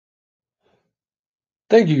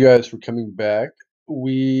Thank you guys for coming back.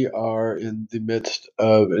 We are in the midst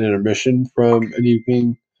of an intermission from an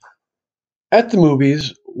evening at the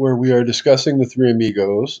movies where we are discussing The Three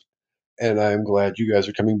Amigos, and I'm glad you guys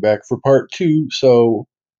are coming back for part two. So,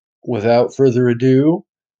 without further ado,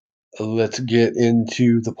 let's get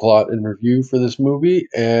into the plot and review for this movie,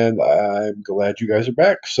 and I'm glad you guys are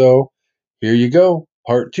back. So, here you go,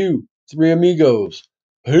 part two, Three Amigos.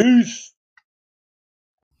 Peace!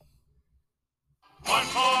 One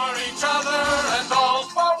for each other and all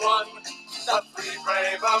for one. The three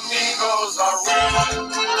brave amigos are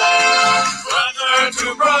one. Brother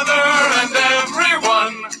to brother and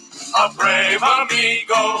everyone, a brave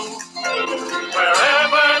amigo.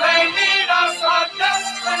 Wherever they need us, our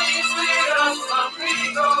destinies lead us.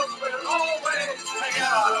 Amigos will always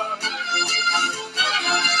together.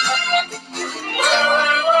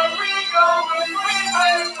 Wherever we go, we'll be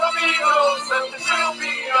brave amigos, and we'll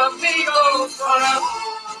be amigos forever.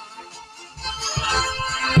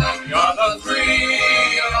 We are the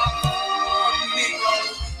three amigos.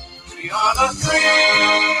 We are the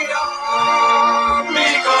three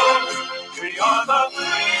amigos. We are the three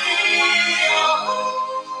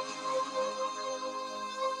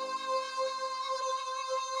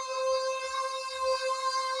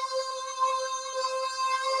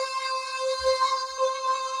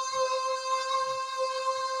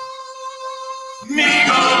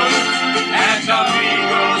amigos and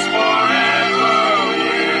amigos forever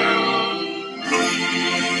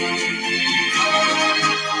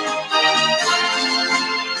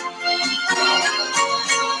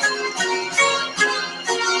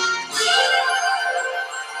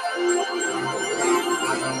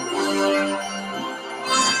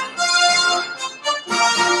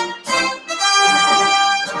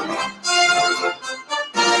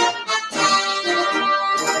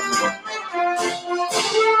will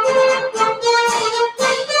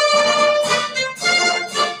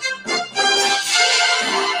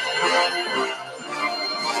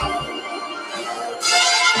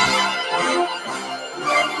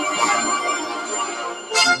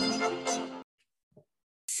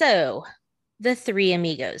So, the Three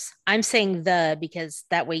Amigos. I'm saying the because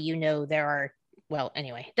that way you know there are, well,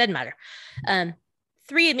 anyway, doesn't matter.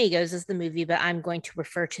 Three Amigos is the movie, but I'm going to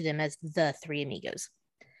refer to them as the Three Amigos.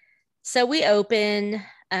 So we open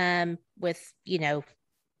with,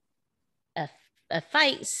 a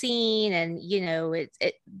fight scene, and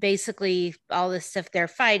it basically all this stuff they're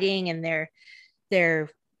fighting, and they're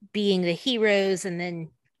being the heroes, and then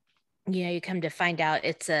you come to find out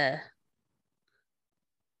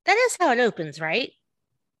that is how it opens, right?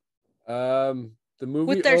 The movie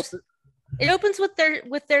With their it opens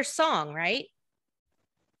with their song, right?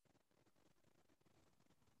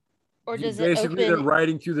 Or does it basically open? they're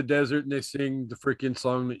riding through the desert and they sing the freaking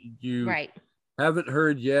song that you Right. haven't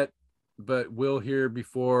heard yet, but will hear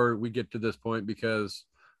before we get to this point, because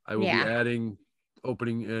I will be adding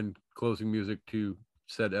opening and closing music to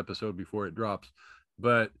said episode before it drops.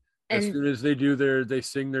 But as soon as they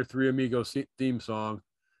sing their Three Amigos theme song,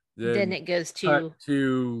 then it goes to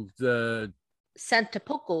the Santa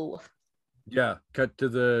Poco. Yeah, cut to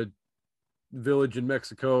the village in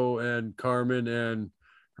Mexico, and Carmen and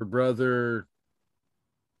her brother.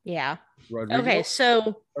 Yeah. Rodrigo, okay,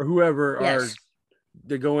 so or whoever yes.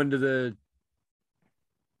 they go into the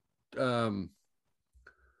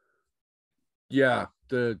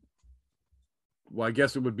well, I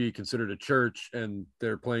guess it would be considered a church, and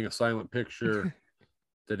they're playing a silent picture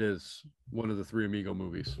that is one of the Three Amigo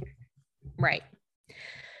movies. Right.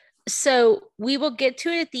 So we will get to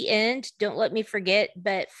it at the end. Don't let me forget.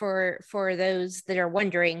 But for those that are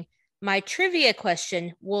wondering, my trivia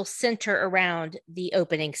question will center around the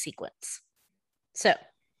opening sequence. So,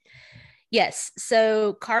 yes.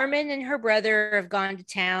 So Carmen and her brother have gone to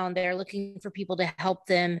town. They're looking for people to help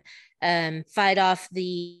them fight off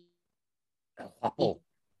the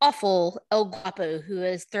awful El Guapo who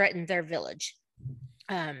has threatened their village.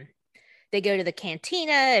 They go to the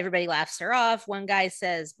cantina. Everybody laughs her off. One guy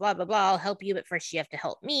says, blah, blah, blah, I'll help you, but first you have to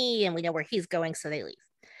help me. And we know where he's going, so they leave.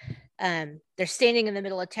 They're standing in the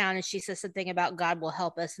middle of town, and she says something about God will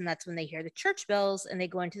help us. And that's when they hear the church bells, and they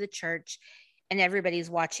go into the church, and everybody's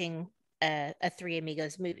watching a Three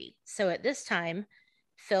Amigos movie. So at this time,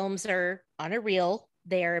 films are on a reel.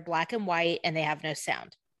 They are black and white, and they have no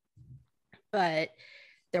sound. But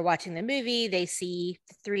they're watching the movie. They see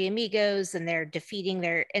the Three Amigos, and they're defeating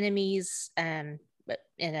their enemies in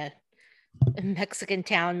a Mexican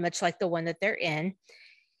town, much like the one that they're in.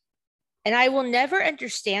 And I will never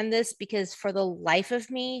understand this, because for the life of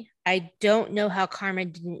me, I don't know how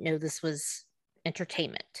Carmen didn't know this was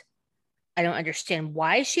entertainment. I don't understand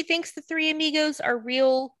why she thinks the three amigos are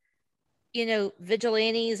real,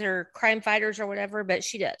 vigilantes or crime fighters or whatever, but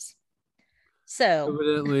she does. So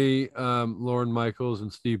evidently, Lauren Michaels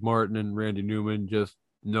and Steve Martin and Randy Newman just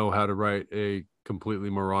know how to write a completely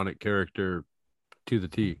moronic character to the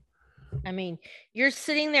T. I mean, you're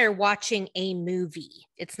sitting there watching a movie.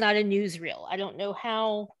 It's not a newsreel. I don't know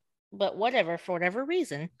how, but whatever, for whatever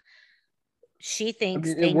reason, she thinks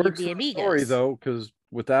it they need works the for the amigos. story though, because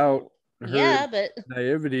without her but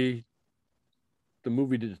naivety, the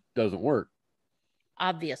movie just doesn't work.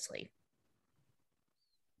 Obviously.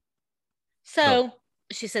 So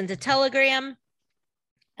she sends a telegram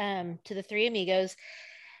to the three amigos.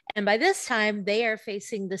 And by this time, they are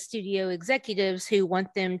facing the studio executives who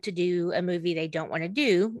want them to do a movie they don't want to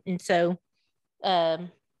do. And so,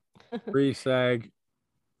 pre-SAG.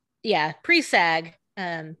 Yeah, pre-SAG,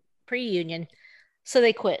 pre-union. So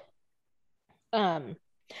they quit.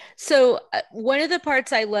 So one of the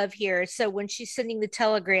parts I love here, so when she's sending the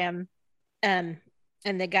telegram, and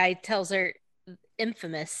the guy tells her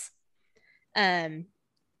infamous, and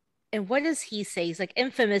what does he say? He's like,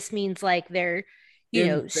 infamous means like they're,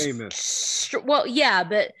 Infamous. well, yeah,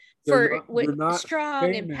 but You're not strong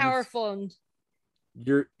and famous. powerful and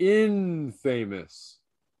you're infamous.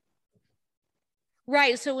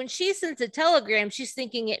 Right. So when she sends a telegram, she's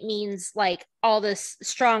thinking it means like all this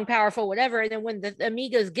strong, powerful, whatever. And then when the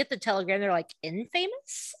amigos get the telegram, they're like,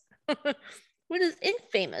 infamous? What is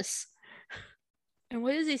infamous? And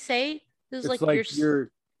what does he say? It's like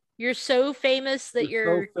you're so famous that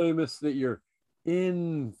you're so famous that you're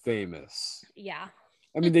infamous. Yeah.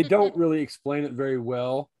 I mean, they don't really explain it very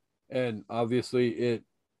well. And obviously it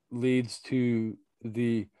leads to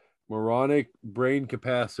the moronic brain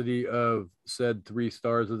capacity of said 3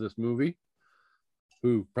 stars of this movie,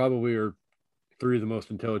 who probably are 3 of the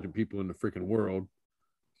most intelligent people in the freaking world.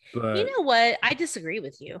 But you know what? I disagree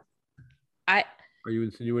with you. Are you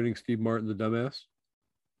insinuating Steve Martin's a dumbass?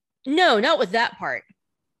 No, not with that part.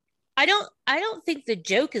 I don't think the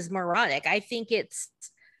joke is moronic. I think it's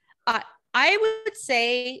I would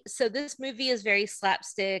say so. This movie is very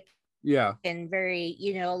slapstick, and very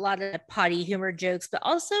a lot of potty humor jokes, but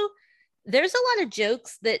also there's a lot of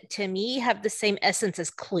jokes that to me have the same essence as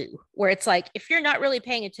Clue, where it's like if you're not really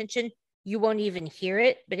paying attention, you won't even hear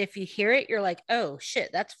it, but if you hear it, you're like, oh shit,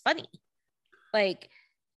 that's funny. Like,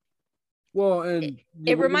 well, and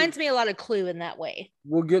it reminds me a lot of Clue in that way.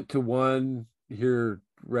 We'll get to one here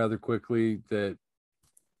rather quickly that,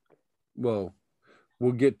 well,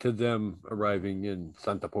 we'll get to them arriving in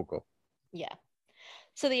Santa Poco. Yeah.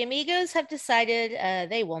 So the amigos have decided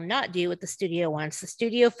they will not do what the studio wants. The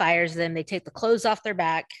studio fires them. They take the clothes off their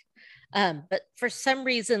back, but for some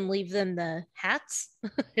reason leave them the hats. I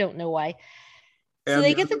don't know why. And so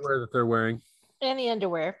they get the underwear that they're wearing. And the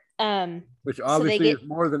underwear. Which obviously is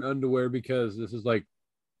more than underwear, because this is like...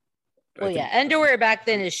 underwear back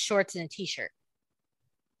then is shorts and a t-shirt.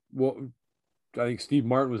 Well, I think Steve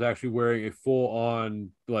Martin was actually wearing a full-on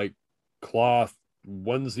like cloth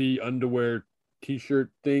onesie underwear t-shirt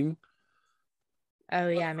thing. Oh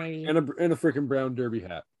yeah, maybe. And a freaking brown derby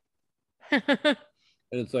hat. And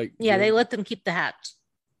it's like, yeah, they let them keep the hats.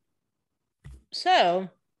 So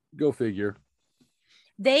go figure.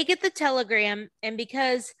 They get the telegram, and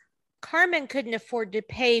because Carmen couldn't afford to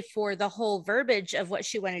pay for the whole verbiage of what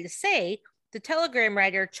she wanted to say, the telegram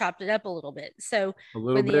writer chopped it up a little bit. So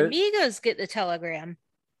when the amigos get the telegram,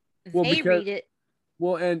 they read it.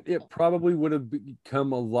 Well, and it probably would have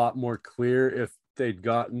become a lot more clear if they'd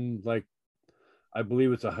gotten, like, I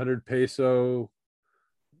believe it's 100 peso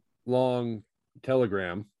long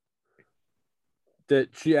telegram, that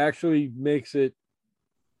she actually makes it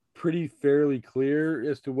pretty fairly clear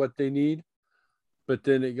as to what they need, but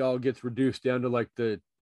then it all gets reduced down to like the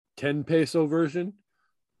 10 peso version,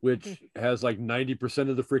 which has like 90%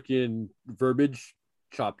 of the freaking verbiage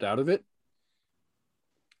chopped out of it.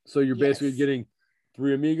 So you're basically getting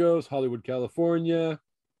 3 amigos, Hollywood, California,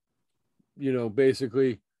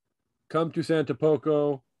 basically come to Santa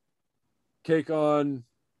Poco, take on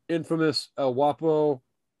infamous El Guapo,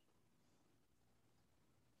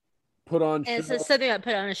 put on and so something about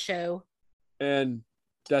put on a show, and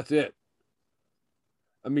that's it.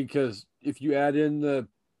 I mean, because if you add in the,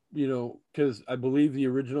 because I believe the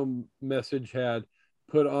original message had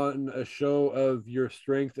put on a show of your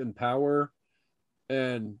strength and power,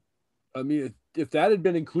 and I mean, if that had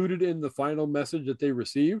been included in the final message that they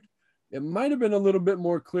received, it might have been a little bit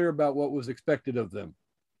more clear about what was expected of them.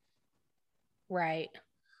 Right.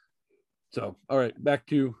 So, all right, back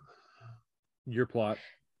to your plot.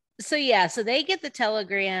 so they get the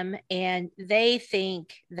telegram and they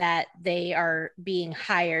think that they are being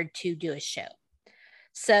hired to do a show.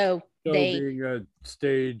 So they being a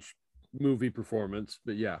stage movie performance,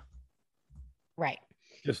 but yeah. Right.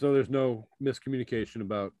 Just so there's no miscommunication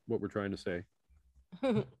about what we're trying to say.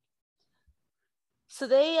 So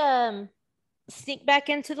they sneak back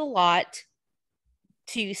into the lot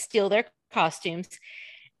to steal their costumes.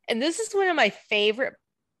 And this is one of my favorite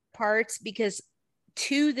parts because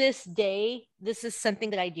to this day, this is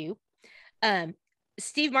something that I do. Um,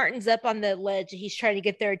 Steve Martin's up on the ledge. He's trying to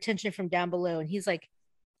get their attention from down below. And he's like,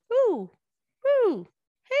 woo, woo,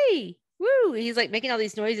 hey, woo. He's like making all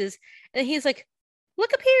these noises. And he's like,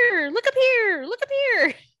 look up here, look up here, look up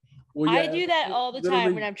here. Well, yeah, I do that all the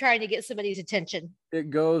time when I'm trying to get somebody's attention. It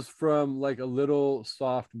goes from like a little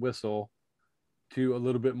soft whistle to a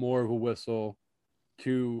little bit more of a whistle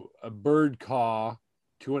to a bird caw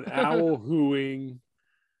to an owl hooing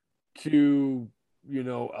to, you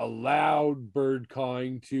know, a loud bird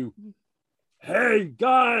cawing to, hey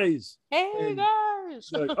guys, hey guys.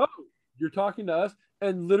 Like, oh, you're talking to us.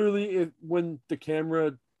 And literally, when the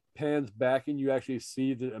camera pans back and you actually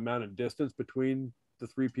see the amount of distance between the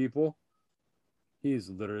three people, he's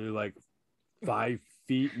literally like 5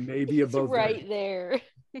 feet maybe above right there.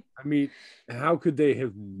 I mean, how could they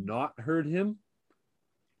have not heard him?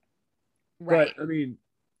 Right. But I mean,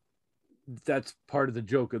 that's part of the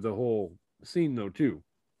joke of the whole scene though too.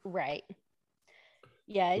 Right.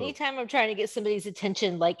 Yeah, anytime I'm trying to get somebody's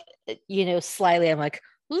attention, like, you know, slyly, I'm like,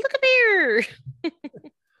 look up here.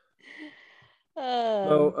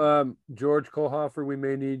 George Kohlhofer, we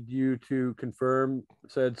may need you to confirm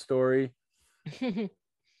said story.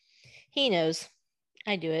 He knows.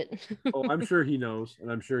 I do it. Oh, I'm sure he knows,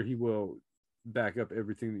 and I'm sure he will back up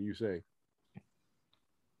everything that you say.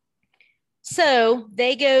 So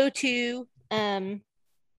they go to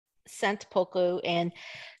Poco, and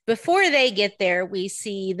before they get there, we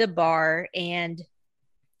see the bar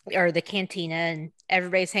or the cantina, and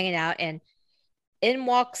everybody's hanging out, and in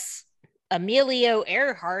walks Emilio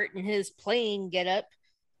Earhart in his plane getup,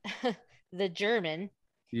 the German.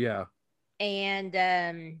 Yeah.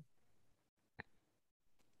 And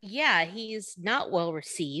yeah, he's not well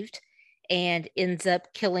received and ends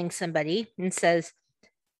up killing somebody and says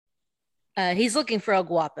he's looking for El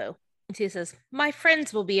Guapo. And he says, my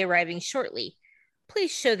friends will be arriving shortly.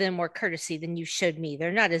 Please show them more courtesy than you showed me.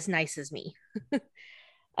 They're not as nice as me.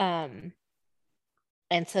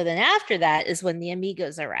 And so then after that is when the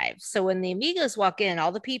Amigos arrive. So when the Amigos walk in,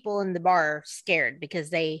 all the people in the bar are scared because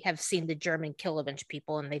they have seen the German kill a bunch of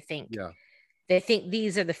people and they think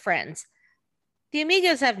these are the friends. The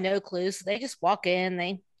Amigos have no clue. So they just walk in,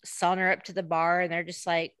 they saunter up to the bar, and they're just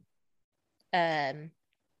like, I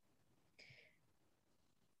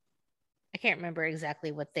can't remember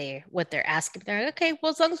exactly what they're asking. They're like, okay,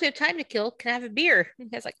 well, as long as we have time to kill, can I have a beer? And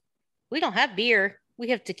the guy's like, we don't have beer. We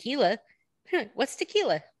have tequila. What's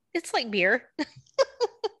tequila? It's like beer.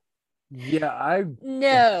 Yeah, I've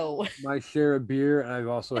my share of beer, and I've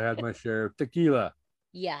also had my share of tequila.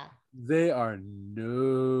 Yeah. They are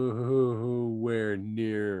nowhere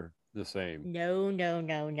near the same.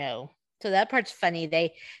 No. So that part's funny.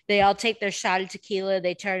 They all take their shot of tequila,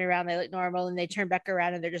 they turn around, they look normal, and they turn back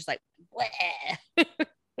around and they're just like, bleh.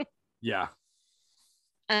 Yeah.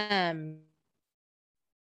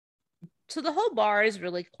 So the whole bar is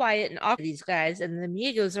really quiet and awkward, these guys, and the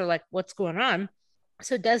Amigos are like, what's going on?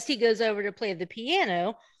 So Dusty goes over to play the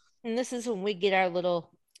piano, and this is when we get our little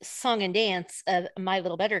song and dance of My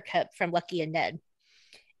Little Buttercup from Lucky and Ned.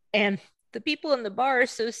 And the people in the bar are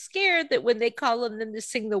so scared that when they call on them to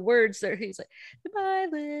sing the words, he's like, my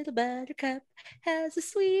little buttercup has the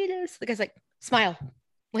sweetest. The guy's like, smile.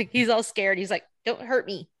 Like, he's all scared. He's like, don't hurt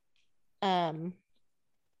me. Even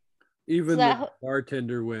the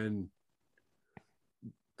bartender, when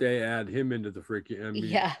they add him into the freaking,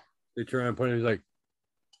 they try and point, he's like,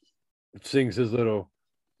 sings his little,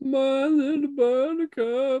 my little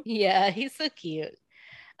buttercup. Yeah, he's so cute.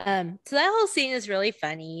 So that whole scene is really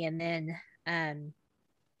funny, and then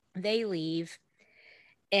they leave,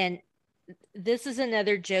 and this is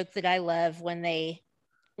another joke that I love when they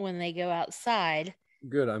go outside.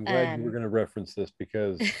 Good. I'm glad you were going to reference this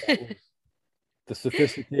because the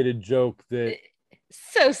sophisticated joke that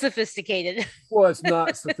so sophisticated. Well, it's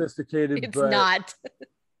not sophisticated. It's not.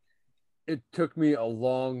 It took me a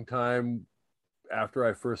long time after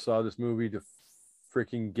I first saw this movie to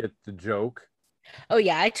freaking get the joke. Oh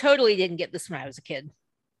yeah, I totally didn't get this when I was a kid.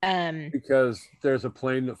 Because there's a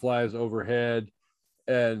plane that flies overhead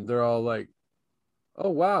and they're all like, oh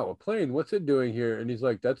wow, a plane, what's it doing here? And he's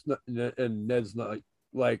like, that's not, and Ned's not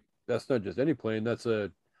like that's not just any plane, that's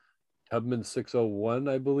a Tubman 601,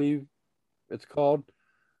 I believe it's called.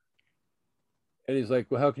 And he's like,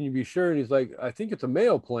 well, how can you be sure? And he's like, I think it's a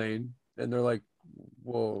mail plane. And they're like,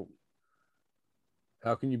 well,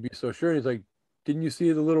 how can you be so sure? And he's like, didn't you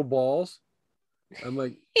see the little balls? I'm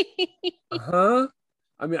like, huh?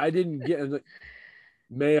 I mean, I didn't get like,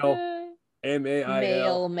 mail,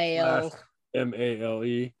 MAIL Male, slash male.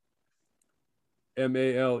 MALE.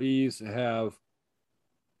 MALEs have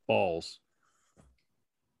balls.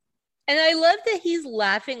 And I love that he's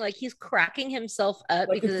laughing, like he's cracking himself up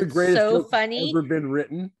Like because it's the it's greatest so joke funny. ever been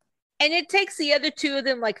written. And it takes the other two of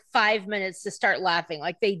them like 5 minutes to start laughing.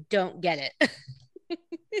 Like they don't get it.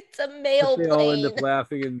 It's a But male they all end up plane.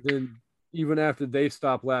 laughing, and then even after they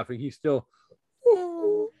stop laughing, he's still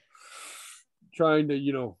trying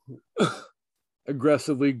to,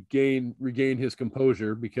 aggressively regain his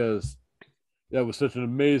composure because that was such an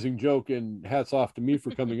amazing joke, and hats off to me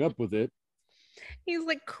for coming up with it. He's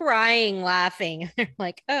like crying, laughing. They're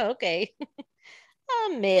like, oh, okay.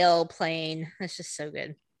 A male plane. That's just so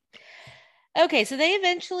good. Okay, so they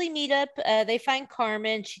eventually meet up. They find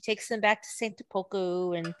Carmen. She takes them back to Santa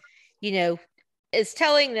Poco and, you know, is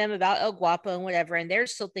telling them about El Guapo and whatever. And they're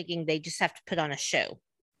still thinking they just have to put on a show.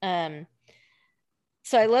 Um,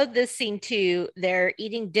 so I love this scene too. They're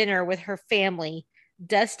eating dinner with her family.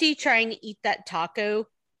 Dusty trying to eat that taco.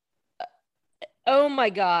 Oh my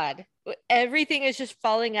God. Everything is just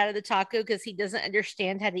falling out of the taco because he doesn't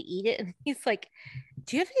understand how to eat it. And he's like,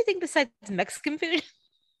 do you have anything besides Mexican food?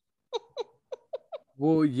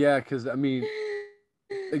 Well, yeah, because I mean,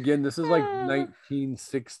 again, this is like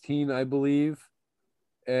 1916, I believe,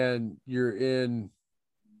 and you're in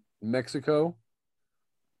Mexico.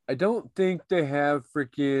 I don't think they have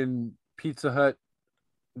freaking Pizza Hut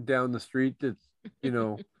down the street that's, you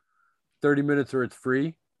know, 30 minutes or it's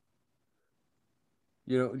free.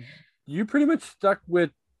 You know, you pretty much stuck with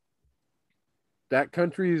that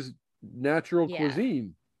country's natural Yeah.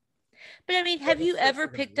 cuisine. But I mean, have you ever Not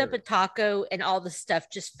gonna picked up a work. taco and all the stuff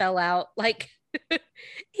just fell out? Like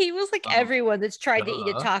he was like Um, everyone that's tried to eat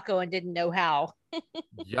a duh. taco and didn't know how.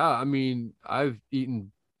 Yeah, I mean, I've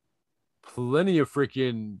eaten plenty of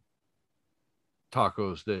freaking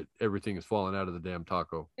tacos that everything is falling out of the damn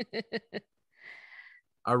taco.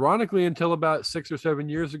 Ironically, until about 6 or 7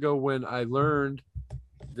 years ago, when I learned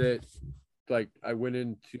that, like, I went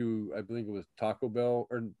into, I believe it was Taco Bell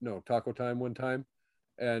or no, Taco Time one time,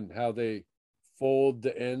 and how they fold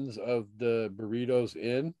the ends of the burritos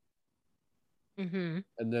in Mm-hmm.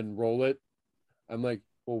 and then roll it. I'm like,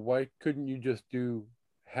 well, why couldn't you just do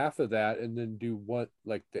half of that and then do what,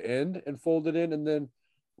 like the end and fold it in and then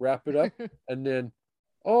wrap it up? And then,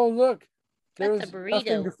 oh, look, That's a there's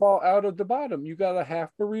nothing to burrito. fall out of the bottom. You got a half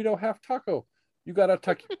burrito, half taco. You got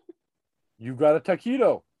a you got a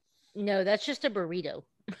taquito. No, that's just a burrito.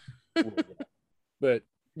 But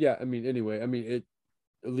yeah, I mean, anyway, I mean, it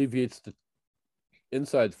alleviates the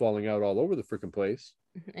insides falling out all over the freaking place.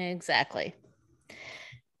 Exactly.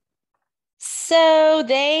 So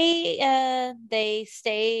they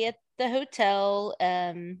stay at the hotel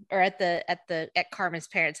or at Carmen's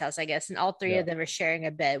parents' house, I guess, and all three Yeah. of them are sharing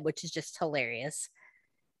a bed, which is just hilarious.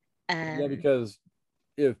 Yeah, Um because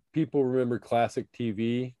if people remember classic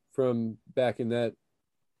TV from back in that,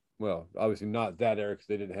 well, obviously not that era because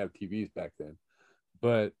they didn't have TVs back then,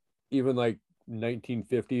 but even like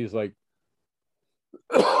 1950s, like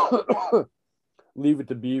Leave It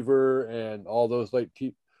to Beaver and all those like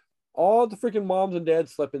all the freaking moms and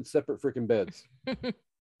dads slept in separate freaking beds.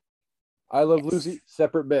 I Love yes. Lucy,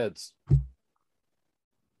 separate beds.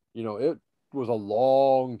 You know, it was a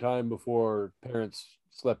long time before parents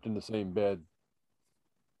slept in the same bed.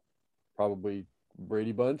 Probably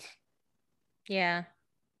Brady Bunch, Yeah.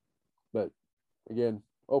 but again,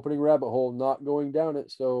 opening rabbit hole, not going down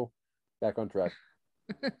it. So back on track.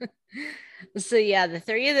 So yeah, the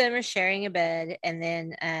three of them are sharing a bed, and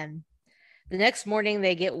then the next morning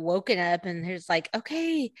they get woken up, and there's like,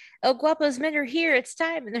 okay, El Guapo's men are here. It's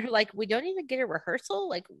time, and they're like, we don't even get a rehearsal.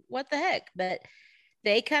 Like, what the heck? But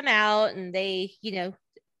they come out and they,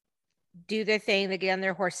 do their thing. They get on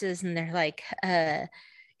their horses, and they're like,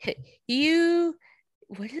 you,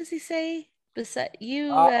 what does he say? Beside you,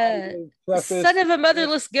 son Preface. of a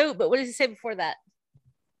motherless goat. But what does he say before that?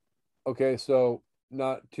 Okay, so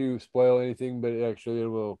not to spoil anything, but actually it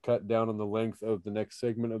will cut down on the length of the next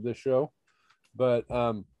segment of this show. But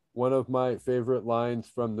one of my favorite lines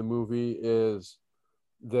from the movie is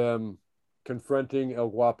them confronting El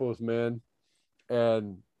Guapo's men,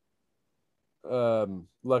 and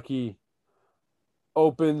Lucky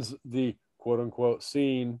opens the quote unquote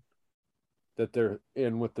scene that they're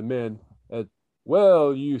in with the men.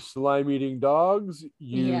 Well, you slime-eating dogs,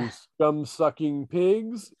 Yeah. you scum-sucking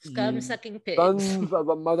pigs, Scum you sucking pigs. sons of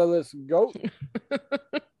a motherless goat.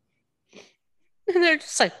 And they're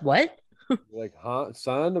just like, what? Like, huh?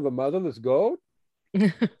 Son of a motherless goat?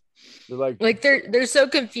 They're like, Like they're so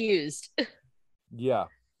confused. yeah.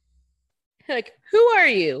 Like, who are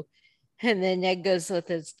you? And then Ned goes with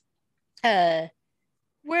his uh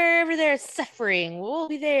wherever there's suffering, we'll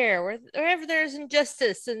be there. Wherever there's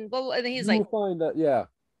injustice, and blah, blah. And he's You'll like, find that, yeah.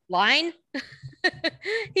 line?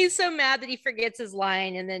 He's so mad that he forgets his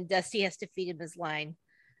line, and then Dusty has to feed him his line.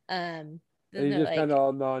 And Then he they're just kind like, of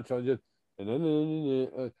all nonchalant, just, and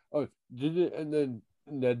then, oh, did it? And then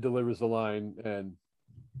Ned delivers the line, and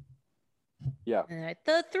yeah.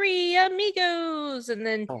 the three amigos, and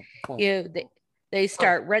then Oh, oh, you know they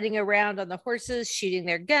start running around on the horses, shooting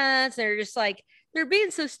their guns. They're just like they're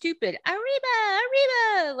being so stupid. Arriba,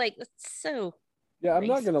 arriba, like it's so yeah, I'm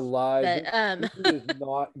not racist. gonna lie. But This movie is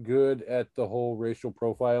not good at the whole racial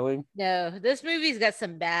profiling. no, this movie's got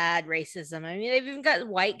some bad racism. I mean, they've even got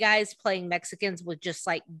white guys playing Mexicans with just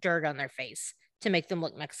like dirt on their face to make them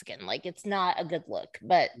look Mexican. Like it's not a good look,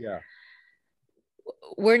 but Yeah.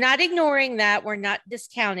 we're not ignoring that. We're not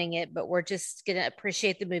discounting it, but we're just going to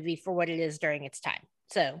appreciate the movie for what it is during its time.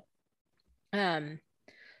 Um,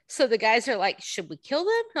 so the guys are like, should we kill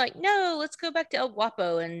them? Like, no, let's go back to El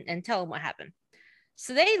Guapo and tell them what happened.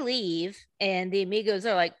 So they leave, and the amigos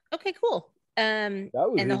are like, okay, cool. That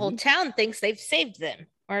was And the whole easy. town thinks they've saved them.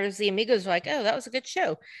 Whereas the amigos are like, oh, that was a good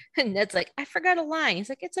show. And Ned's like, I forgot a line. He's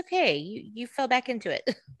like, it's okay. You fell back into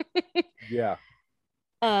it. Yeah.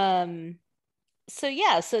 um, so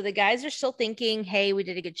yeah, so the guys are still thinking, hey, we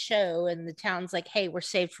did a good show. And the town's like, hey, we're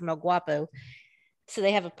saved from El Guapo. So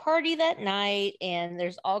they have a party that night, and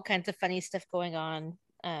there's all kinds of funny stuff going on.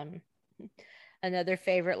 Um, Another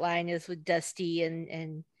favorite line is with Dusty,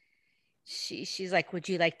 and she's like, would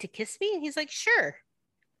you like to kiss me? And he's like, sure.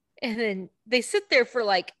 And then they sit there for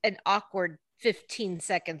like an awkward 15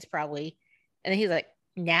 seconds probably. And then he's like,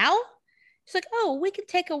 now? She's like, oh, we can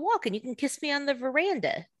take a walk and you can kiss me on the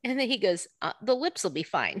veranda. And then he goes, the lips will be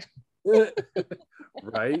fine.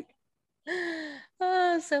 Right.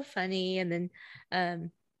 Oh, so funny. And then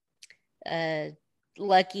um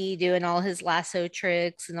Lucky doing all his lasso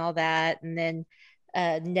tricks and all that. And then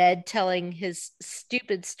Ned telling his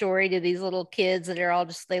stupid story to these little kids that are all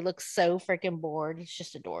just, they look so freaking bored. It's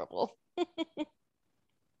just adorable.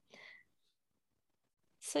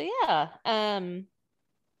 So yeah.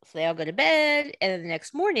 So they all go to bed, and then the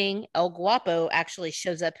next morning, El Guapo actually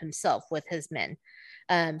shows up himself with his men.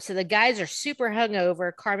 So the guys are super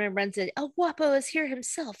hungover. Carmen runs in. El Guapo is here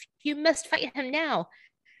himself. You must fight him now.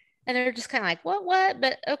 And they're just kind of like, what?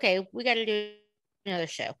 But okay, we got to do another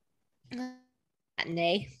show.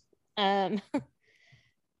 Nay. Um,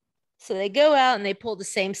 so they go out and they pull the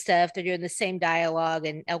same stuff. They're doing the same dialogue,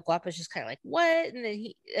 and El Guapo's just kind of like, what? And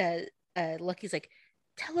then Lucky's like,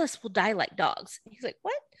 tell us we'll die like dogs. And he's like,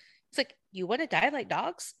 what? It's like, you want to die like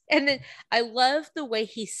dogs? And then I love the way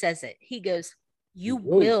he says it. He goes, you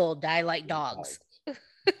will die like dogs.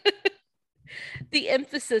 The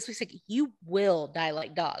emphasis was like, you will die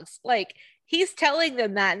like dogs. Like he's telling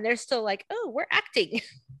them that, and they're still like, oh, we're acting.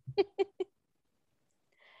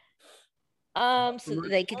 So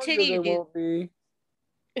they continue to do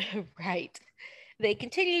right. They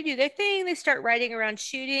continue to do their thing. They start riding around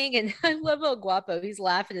shooting, and I love El Guapo. He's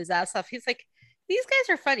laughing his ass off. He's like, these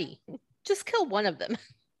guys are funny. Just kill one of them.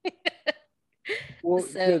 Well,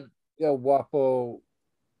 So yeah, Wapo,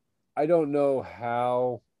 I don't know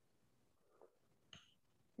how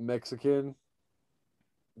Mexican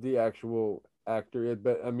the actual actor is,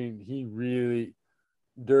 but I mean, he really,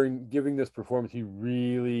 during giving this performance, he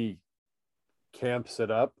really camps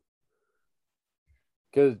it up.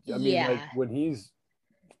 Because, I mean, like, yeah. when he's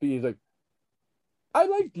speaking, he's like, I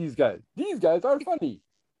like these guys. These guys are funny.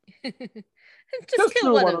 Just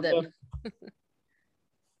kill one of them.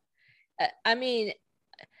 I mean,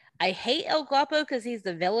 I hate El Guapo because he's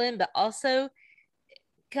the villain, but also,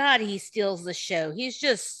 God, he steals the show. He's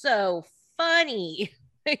just so funny.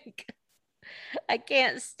 I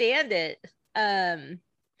can't stand it.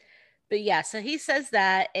 But yeah, so he says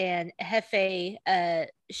that, and Hefe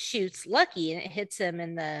shoots Lucky, and it hits him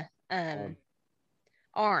in the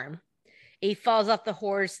arm. He falls off the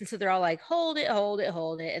horse, and so they're all like, hold it, hold it,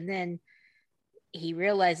 hold it. And then he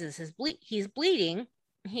realizes he's bleeding.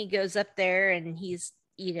 He goes up there, and he's,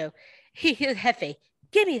 Hefe,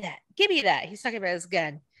 give me that. He's talking about his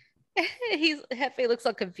gun. Hefe looks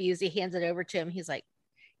all confused. He hands it over to him. He's like,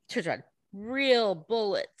 turns around, real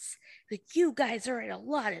bullets. Like, you guys are in a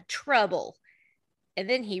lot of trouble. And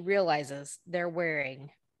then he realizes they're wearing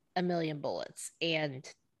a million bullets, and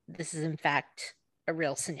this is in fact a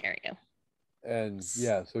real scenario. And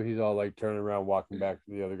yeah, so he's all like turning around, walking back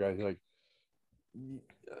to the other guys. He's like,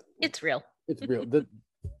 it's real. It's real.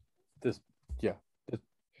 This, yeah,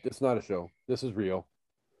 it's not a show. This is real.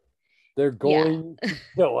 They're going to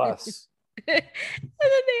kill us. And then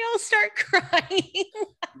they all start crying.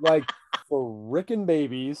 Like frickin'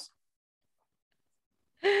 babies.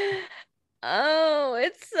 Oh,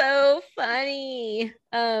 it's so funny.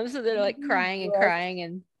 So they're like crying and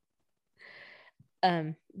crying,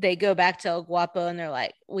 and they go back to El Guapo and they're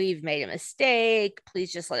like, we've made a mistake.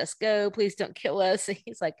 Please just let us go. Please don't kill us. And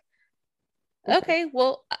he's like, okay,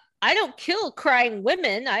 well, I don't kill crying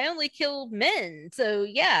women. I only kill men. So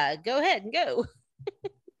yeah, go ahead and go.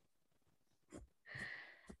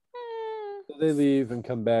 So they leave and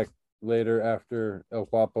come back later after El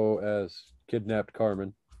Guapo has kidnapped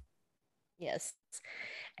Carmen. Yes.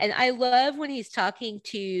 And I love when he's talking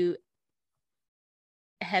to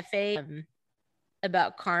Jefe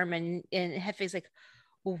about Carmen, and Jefe's like,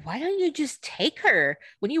 well, why don't you just take her?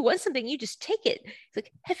 When you want something, you just take it. It's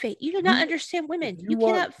like, Jefe, you do not understand women. You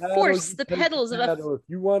cannot force the pedals of a... If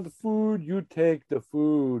you want the food, you take the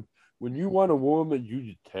food. When you want a woman, you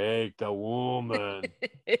just take the woman.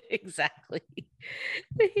 Exactly.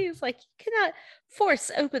 He's like, you cannot force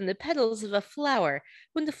open the petals of a flower.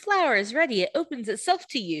 When the flower is ready, it opens itself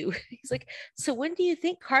to you. He's like, so when do you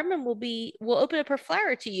think Carmen will open up her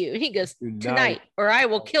flower to you? And he goes, tonight, or I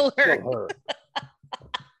will kill her. Oh,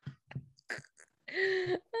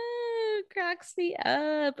 cracks me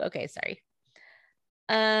up. Okay, sorry.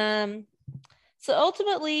 So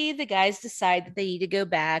ultimately, the guys decide that they need to go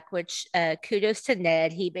back, which kudos to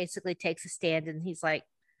Ned. He basically takes a stand and he's like,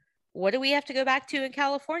 what do we have to go back to in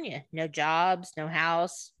California? No jobs, no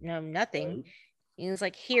house, no nothing. Right. He was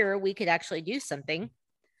like, here, we could actually do something.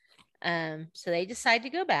 So they decide to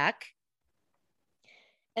go back.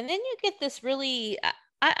 And then you get this really,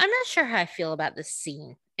 I'm not sure how I feel about this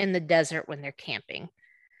scene in the desert when they're camping.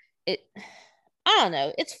 I don't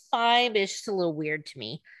know. It's fine, but it's just a little weird to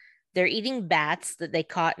me. They're eating bats that they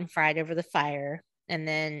caught and fried over the fire. And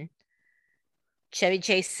then Chevy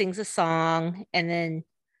Chase sings a song. And then,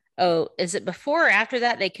 oh, is it before or after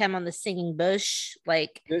that they come on the singing bush?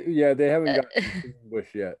 Like, yeah, they haven't gotten the singing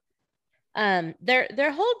bush yet.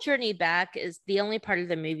 Their whole journey back is the only part of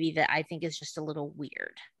the movie that I think is just a little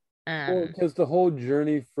weird. Well, because the whole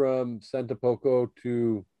journey from Santa Poco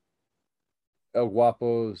to El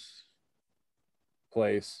Guapo's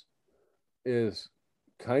place is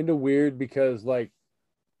kind of weird because like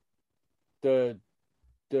the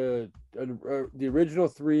original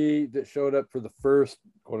three that showed up for the first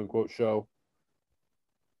quote unquote show,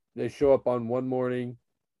 they show up on one morning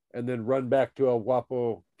and then run back to El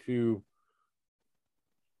Guapo to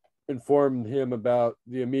inform him about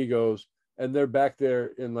the Amigos, and they're back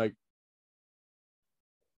there in like,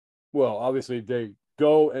 well, obviously they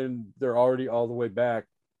go and they're already all the way back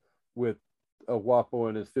with El Guapo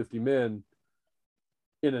and his 50 men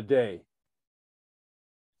in a day.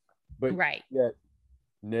 But right. Yet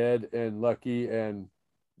Ned and Lucky and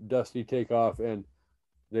Dusty take off and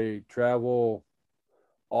they travel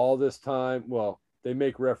all this time. Well, they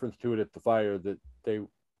make reference to it at the fire that they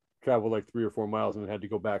traveled like 3 or 4 miles and had to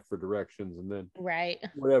go back for directions and then right,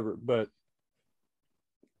 whatever. But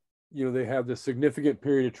you know, they have this significant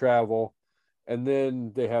period of travel, and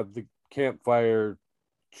then they have the campfire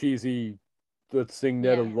cheesy let's sing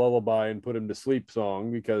Ned a lullaby and put him to sleep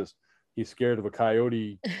song because he's scared of a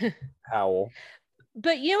coyote howl.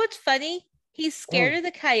 But you know what's funny? He's scared of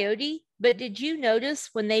the coyote, but did you notice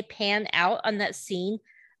when they pan out on that scene,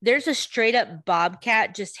 there's a straight up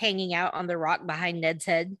bobcat just hanging out on the rock behind Ned's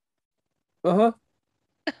head? I'm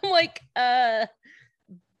like, bobcats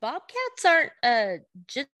aren't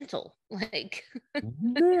gentle. Like,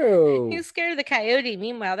 no. He's scared of the coyote.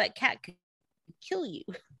 Meanwhile, that cat could kill you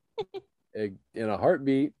in a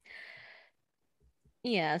heartbeat.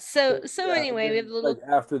 Yeah. So anyway, we have a little. Like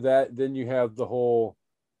after that, then you have the whole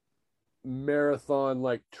marathon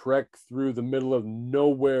like trek through the middle of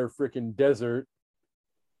nowhere, freaking desert.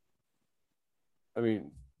 I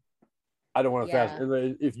mean, I don't want to fast.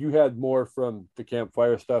 If you had more from the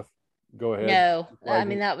campfire stuff, go ahead. No, I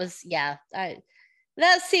mean that was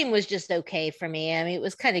that scene was just okay for me. I mean, it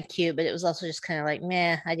was kind of cute, but it was also just kind of like,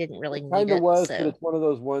 meh. I didn't really need it. Kind of was, but it's one of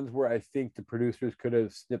those ones where I think the producers could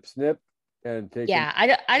have snip and taken.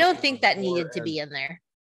 Yeah, I don't think that needed to be in there.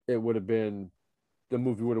 It would have been, the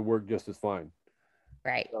movie would have worked just as fine.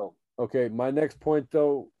 Right. So, okay, my next point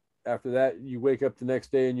though, after that, you wake up the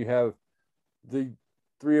next day and you have, the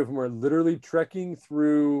 3 of them are literally trekking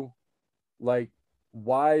through like 2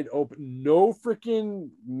 wide open, no freaking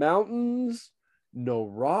mountains, no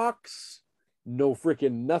rocks, no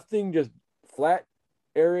freaking nothing, just flat,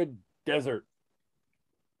 arid desert.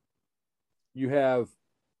 You have,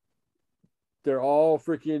 they're all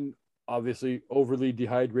freaking obviously overly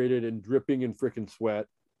dehydrated and dripping in freaking sweat.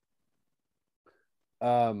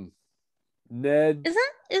 Ned,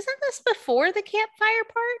 isn't this before the campfire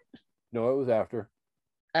part? no, it was after.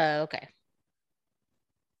 Oh, okay.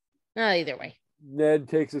 No, either way. Ned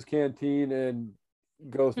takes his canteen and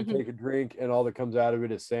goes to take a drink, and all that comes out of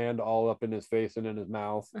it is sand all up in his face and in his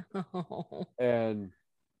mouth. Oh. And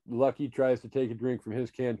Lucky tries to take a drink from his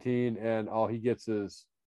canteen, and all he gets is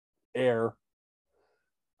air.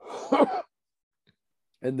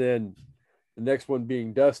 And then the next one,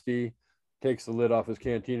 being Dusty, takes the lid off his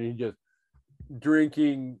canteen, and he just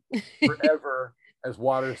drinking forever as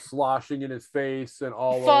water's sloshing in his face and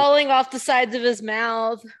all falling off the sides of his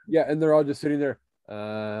mouth. Yeah, and they're all just sitting there.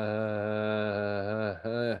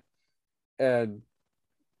 And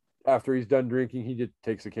after he's done drinking, he just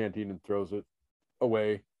takes the canteen and throws it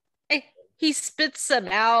away. He spits some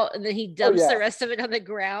out, and then he dumps the rest of it on the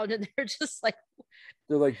ground, and they're just like,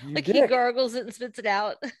 he gargles it and spits it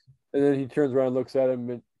out. And then he turns around and looks at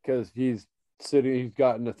him because he's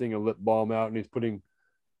gotten a thing of lip balm out, and he's putting,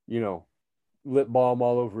 lip balm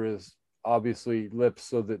all over his obviously lips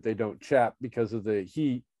so that they don't chap because of the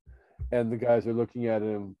heat. And the guys are looking at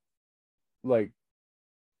him like,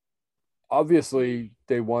 obviously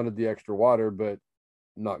they wanted the extra water, but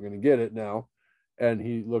not going to get it now. And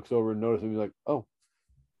he looks over and notices, he's like, oh,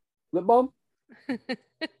 lip balm?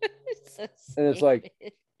 So and it's like,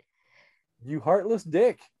 you heartless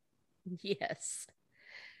dick. Yes.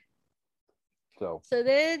 So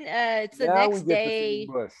then it's the next day.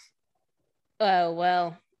 Oh,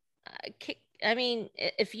 well, I mean,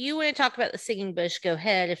 if you want to talk about the singing bush, go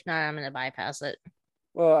ahead. If not, I'm going to bypass it.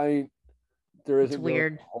 Well, I mean, there isn't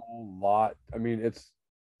weird. A whole lot. I mean, it's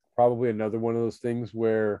probably another one of those things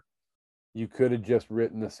where you could have just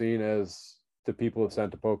written the scene as the people of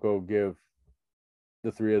Santa Poco give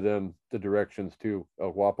the three of them the directions to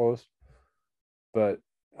El Guapos. But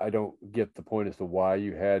I don't get the point as to why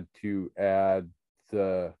you had to add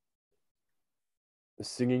the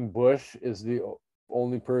singing bush is the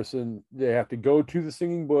only person. They have to go to the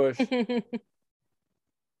singing bush,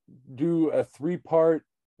 do a 3-part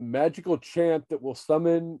magical chant that will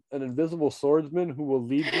summon an invisible swordsman who will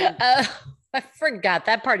lead them. I forgot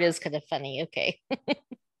that part is kind of funny. Okay.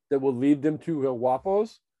 That will lead them to El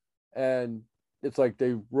Guapos. And it's like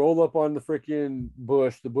they roll up on the freaking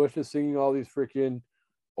bush. The bush is singing all these freaking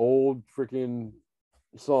old freaking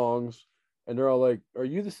songs. And they're all like, are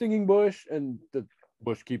you the singing bush? And the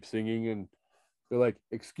bush keeps singing. And they're like,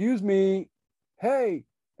 excuse me. Hey.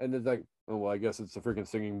 And it's like, oh, well, I guess it's the freaking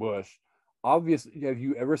singing bush. Obviously, have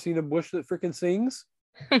you ever seen a bush that freaking sings?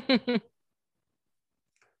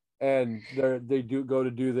 And they do go to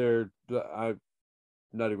do their, I'm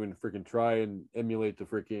not even freaking try and emulate the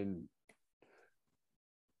freaking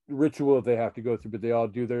ritual that they have to go through, but they all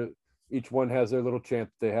do each one has their little chant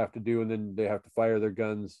they have to do, and then they have to fire their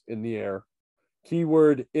guns in the air.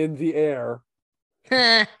 Keyword, in the air.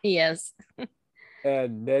 Yes.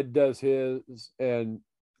 And Ned does his, and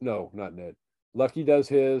no, not Ned. Lucky does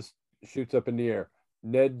his, shoots up in the air.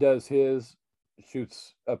 Ned does his,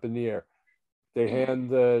 shoots up in the air. They hand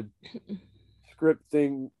the script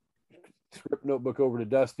notebook over to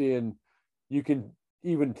Dusty, and you can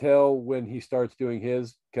even tell when he starts doing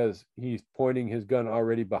his because he's pointing his gun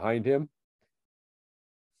already behind him.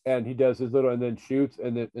 And he does his little and then shoots,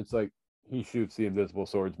 and then it's like he shoots the invisible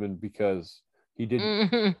swordsman because he didn't.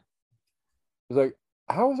 Mm-hmm. It's like,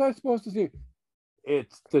 how was I supposed to see?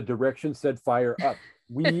 It's the direction said fire up.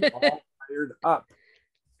 We all fired up.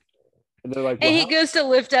 And they're like, well, and he goes to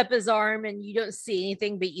lift up his arm, and you don't see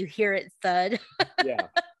anything, but you hear it thud. Yeah.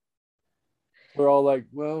 We're all like,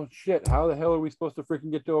 well, shit, how the hell are we supposed to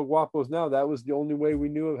freaking get to El Guapos now? That was the only way we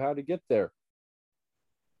knew of how to get there.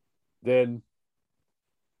 Then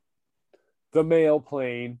the mail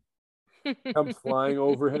plane comes flying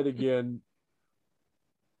overhead again,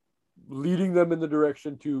 leading them in the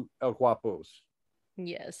direction to El Guapos.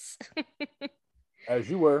 Yes. As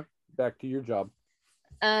you were, back to your job.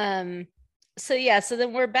 So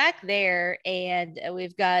then we're back there, and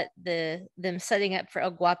we've got them setting up for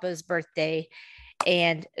El Guapo's birthday,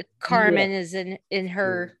 and Carmen is in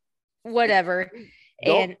her whatever.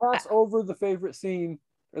 Don't pass over the favorite scene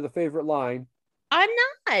or the favorite line. I'm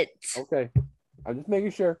not. Okay. I'm just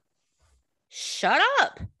making sure. Shut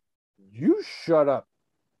up. You shut up.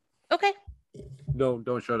 Okay. No,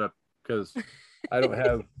 don't shut up, because I don't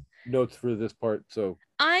have notes for this part. So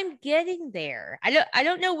I'm getting there. I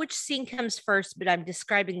don't know which scene comes first, but I'm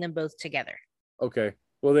describing them both together. Okay.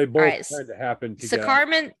 Well, they All both right. kind of happen So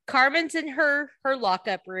together. Carmen's in her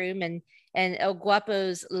lockup room, and El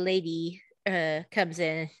Guapo's lady comes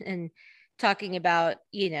in and talking about,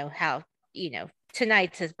 how,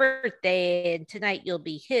 tonight's his birthday and tonight you'll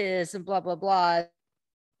be his and blah blah blah.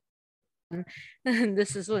 And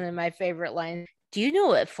this is one of my favorite lines. Do you know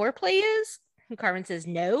what foreplay is? And Carmen says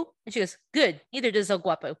no. And she goes, good, neither does El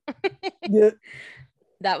Guapo. Yeah.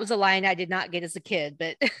 That was a line I did not get as a kid,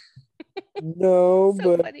 but No,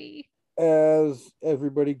 so but funny. as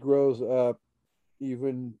everybody grows up,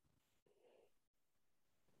 even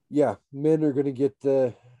men are gonna get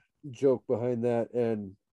the joke behind that,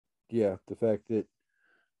 and the fact that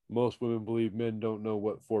most women believe men don't know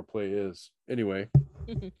what foreplay is. Anyway.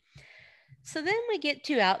 So then we get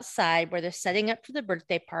to outside where they're setting up for the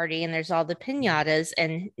birthday party and there's all the piñatas.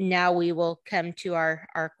 And now we will come to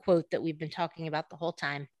our quote that we've been talking about the whole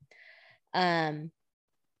time. Jefe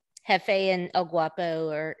and El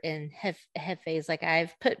Guapo and Jefe is like,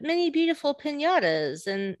 I've put many beautiful piñatas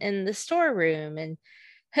in the storeroom. And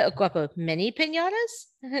El Guapo, many piñatas?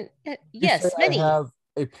 You say Yes, I many. have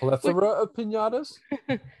a plethora of piñatas?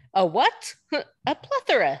 A what? A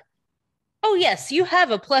plethora. Oh, yes, you have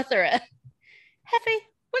a plethora. Hefe,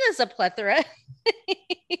 what is a plethora?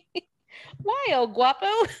 Why, El Guapo?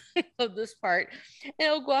 I love this part. And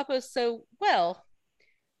El Guapo's so, well,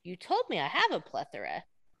 you told me I have a plethora.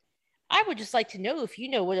 I would just like to know if you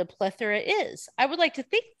know what a plethora is. I would like to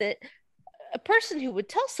think that a person who would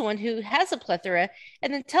tell someone who has a plethora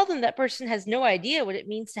and then tell them that person has no idea what it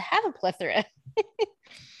means to have a plethora.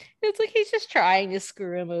 It's like he's just trying to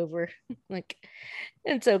screw him over. Like,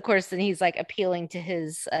 and so of course then he's like appealing to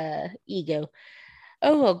his ego.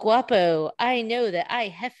 Oh, El Guapo, I know that I,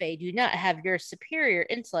 Jefe, do not have your superior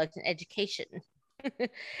intellect and education. And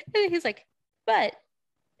he's like, but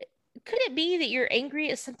could it be that you're angry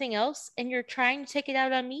at something else and you're trying to take it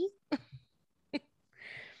out on me?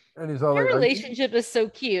 And he's all Their like, relationship is so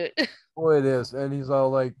cute. oh, it is. And he's all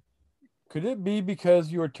like, could it be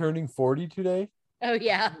because you are turning 40 today? Oh,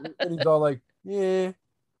 yeah. And he's all like, yeah.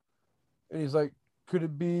 And he's like, could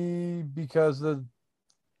it be because of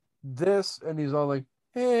this? And he's all like,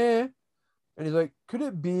 eh. And he's like, could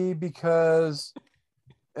it be because,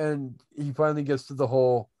 and he finally gets to the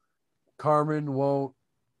whole Carmen won't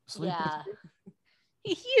sleep Yeah.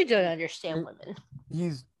 with You don't understand women.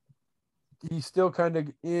 me. He's still kind of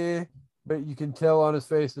but you can tell on his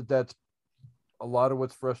face that that's a lot of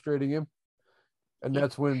what's frustrating him. And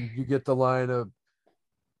that's when you get the line of,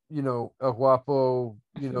 El Guapo,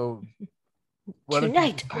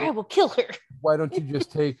 Tonight, or I will kill her. why don't you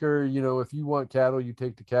just take her? If you want cattle, you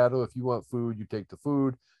take the cattle. If you want food, you take the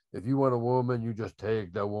food. If you want a woman, you just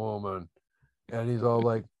take the woman. And he's all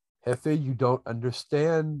like, Jefe, you don't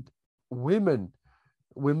understand women.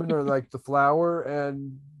 Women are like the flower,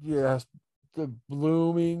 and yes, the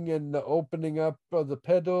blooming and the opening up of the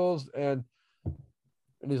petals. And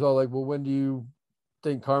he's all like, well, when do you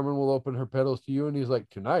think Carmen will open her petals to you? And he's like,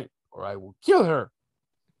 tonight, or I will kill her.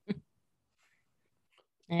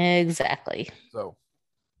 Exactly. So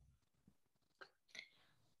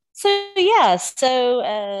yeah,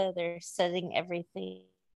 so they're setting everything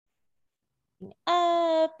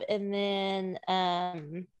up, and then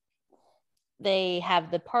they have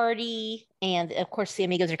the party, and of course the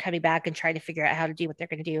amigos are coming back and trying to figure out how to do what they're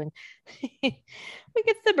going to do. And we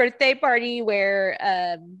get to the birthday party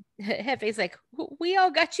where Jefe's like, we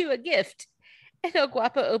all got you a gift, and El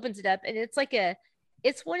Guapo opens it up, and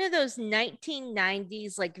it's one of those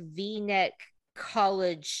 1990s like V-neck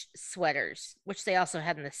college sweaters, which they also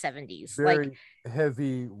had in the 70s. very like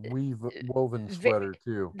heavy woven sweater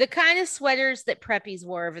too. the kind of sweaters that preppies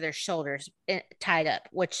wore over their shoulders tied up,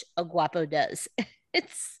 which a Guapo does.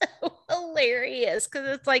 It's so hilarious because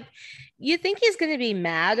it's like you think he's going to be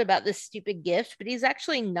mad about this stupid gift, but he's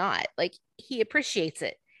actually not. Like, he appreciates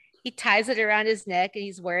it. He ties it around his neck and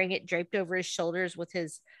he's wearing it draped over his shoulders with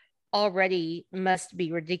his already must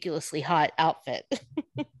be ridiculously hot outfit.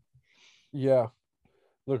 Yeah,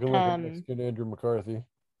 looking like a Mexican Andrew McCarthy.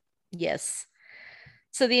 Yes.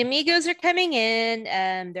 So the amigos are coming in,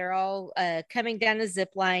 and they're all coming down a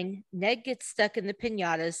zip line. Ned gets stuck in the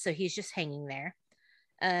piñatas, so he's just hanging there.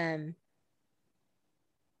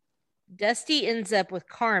 Dusty ends up with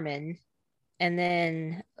Carmen, and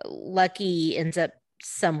then Lucky ends up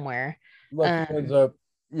somewhere. Lucky ends up,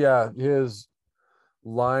 his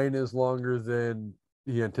line is longer than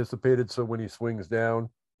he anticipated. So when he swings down,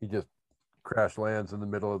 he just crash lands in the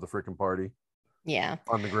middle of the freaking party. Yeah.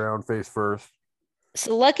 On the ground, face first.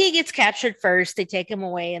 So Lucky gets captured first. They take him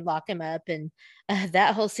away and lock him up, and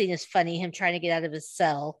that whole scene is funny. Him trying to get out of his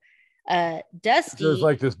cell. There's Dusty.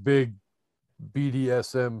 like this big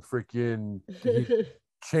BDSM freaking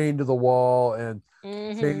chained to the wall, and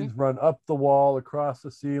Mm-hmm. chains run up the wall, across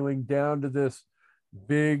the ceiling, down to this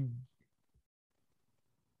big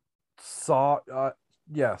saw,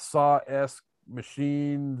 saw-esque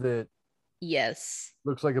machine that Yes.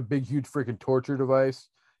 looks like a big, huge freaking torture device.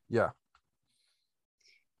 Yeah,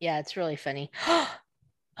 Yeah, it's really funny. Oh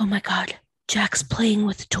my God. Jack's playing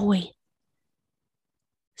with a toy.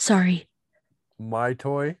 Sorry. my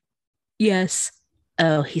toy. Yes.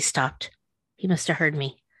 Oh, he stopped. He must have heard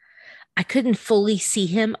me. I couldn't fully see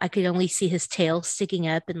him. I could only see his tail sticking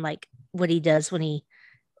up and like what he does when he.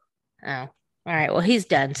 Oh, all right. Well, he's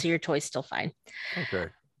done. So your toy's still fine. Okay.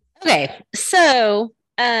 Okay. So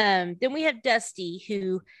then we have Dusty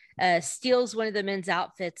who steals one of the men's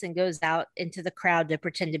outfits and goes out into the crowd to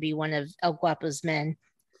pretend to be one of El Guapo's men.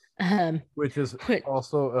 Which is Which,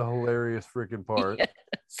 also a hilarious freaking part.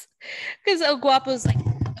 yes. Because El Guapo's like,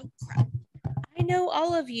 oh, crap. I know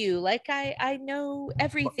all of you. Like I know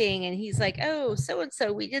everything. And he's like, oh, so and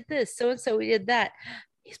so we did this, so and so we did that.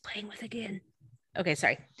 He's playing with again. Okay,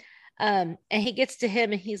 sorry. And he gets to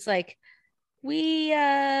him and he's like, we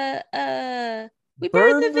burned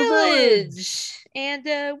Burn the the village. village and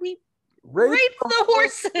we Rape raped the the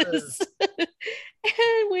horses. horses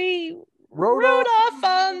and we Rode rode off off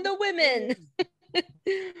on the women. And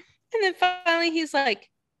then finally he's like,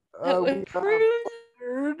 we prune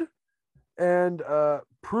fired and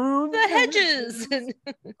pruned the the hedges. hedges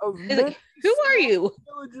of He's many like, who are you?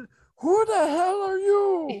 villages. Who the hell are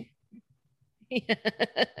you? And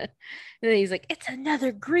then he's like, it's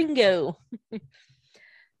another gringo.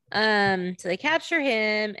 So they capture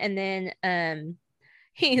him, and then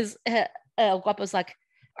he's Guapo's like,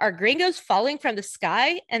 are gringos falling from the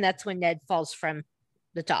sky? And that's when Ned falls from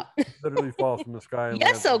the top. Literally falls from the sky and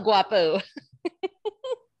Yes, lands. El Guapo.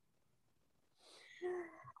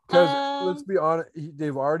 Because let's be honest,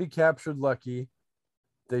 they've already captured Lucky.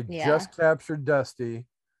 They just captured Dusty.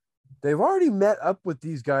 They've already met up with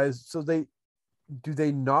these guys, so do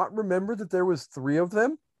they not remember that there was 3 of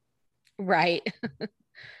them? Right.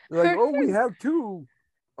 They're like, oh, we have 2.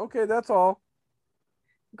 Okay, that's all.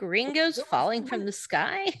 Gringos falling from the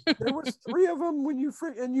sky. There was 3 of them when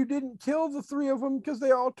and you didn't kill the 3 of them because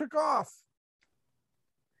they all took off.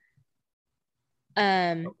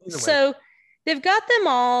 Anyway. So they've got them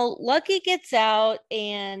all. Lucky gets out,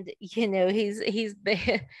 and he's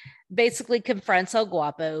basically confronts El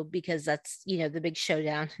Guapo because that's the big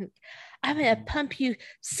showdown. I'm gonna pump you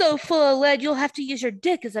so full of lead you'll have to use your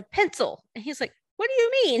dick as a pencil. And he's like, what do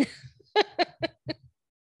you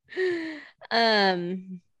mean?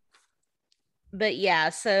 But yeah,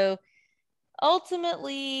 so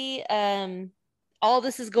ultimately all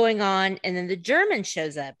this is going on, and then the German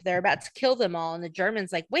shows up. They're about to kill them all, and the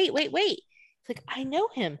German's like, wait. It's like, I know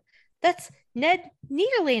him. That's Ned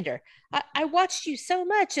Niederlander. I watched you so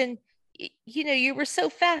much, and you were so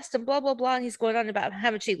fast, and blah blah blah. And he's going on about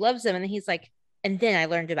how much he loves them, and then he's like, and then I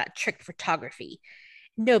learned about trick photography.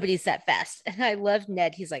 Nobody's that fast. And I love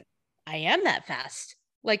Ned. He's like, I am that fast.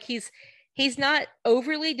 Like he's not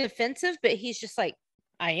overly defensive, but he's just like,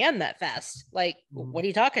 I am that fast. Like, what are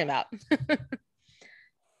you talking about?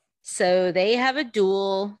 So they have a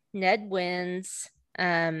duel. Ned wins.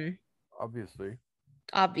 Obviously.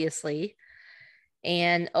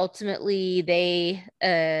 And ultimately they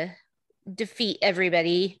defeat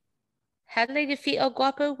everybody. How do they defeat El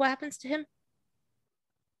Guapo? What happens to him?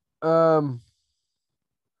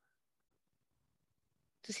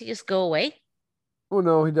 Does he just go away? Oh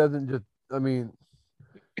no, he doesn't.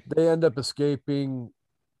 They end up escaping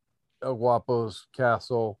El Guapo's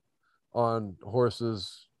castle on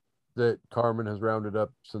horses that Carmen has rounded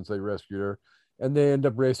up since they rescued her, and they end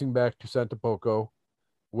up racing back to Santa Poco,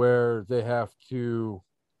 where they have to.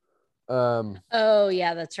 Oh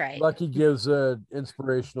yeah, that's right. Lucky gives an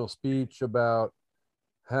inspirational speech about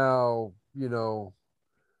how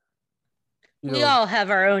we all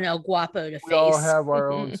have our own El Guapo to face. We all have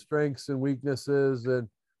our own strengths and weaknesses, and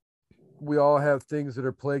we all have things that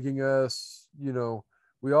are plaguing us.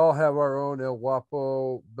 We all have our own El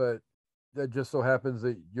Guapo, but that just so happens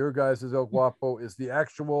that your guys' El Guapo is the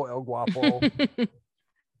actual El Guapo.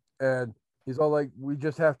 And he's all like, we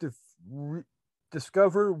just have to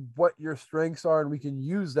discover what your strengths are, and we can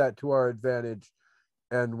use that to our advantage.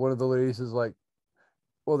 And one of the ladies is like,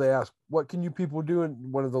 well, they ask, what can you people do?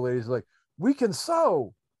 And one of the ladies is like, we can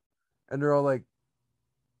sew. And they're all like,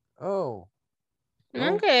 oh,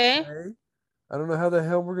 okay. I don't know how the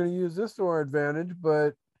hell we're going to use this to our advantage,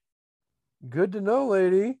 but good to know,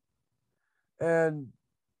 lady. And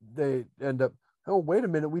they end up, oh, wait a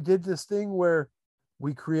minute. We did this thing where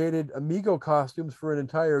we created amigo costumes for an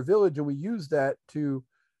entire village, and we used that to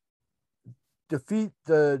defeat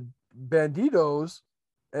the banditos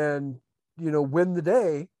and, win the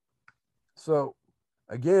day. So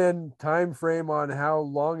again, time frame on how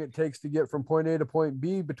long it takes to get from point A to point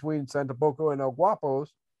B between Santa Poco and El Guapos,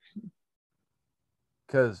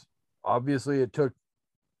 because obviously it took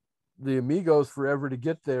the amigos forever to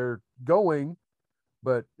get there going,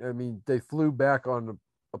 but I mean they flew back on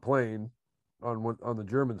a plane, on the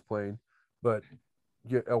Germans' plane, but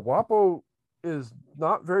El Guapo is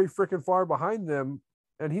not very freaking far behind them,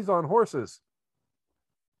 and he's on horses.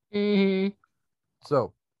 Mm-hmm.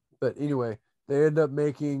 So, but anyway, they end up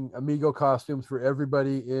making amigo costumes for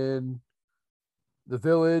everybody in the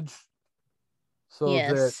village so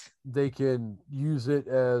that Yes. they can use it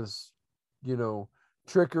as,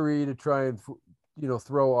 trickery to try and,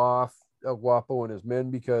 throw off El Guapo and his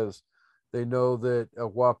men, because they know that El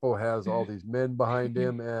Guapo has all these men behind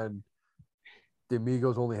him, and the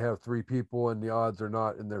amigos only have 3 people, and the odds are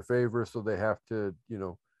not in their favor. So they have to,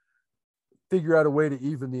 figure out a way to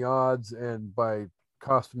even the odds. And by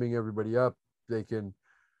costuming everybody up, they can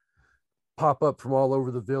pop up from all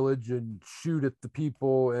over the village and shoot at the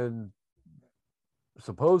people, and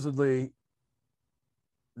supposedly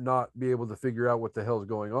not be able to figure out what the hell's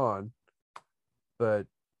going on. But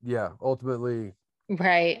yeah, ultimately,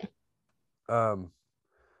 Right. um,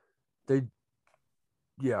 they,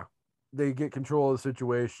 yeah, they get control of the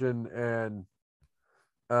situation, and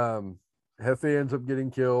Hefe ends up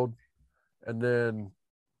getting killed, and then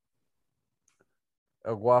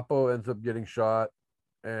El Guapo ends up getting shot,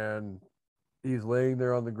 and he's laying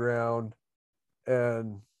there on the ground,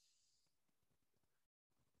 and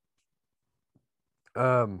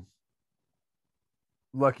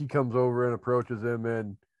Lucky comes over and approaches him,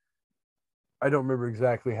 and I don't remember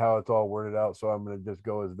exactly how it's all worded out, so I'm going to just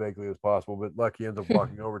go as vaguely as possible. But Lucky ends up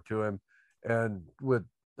walking over to him, and with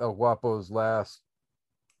El Guapo's last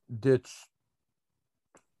ditch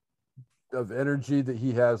of energy that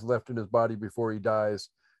he has left in his body before he dies,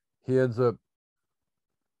 he ends up,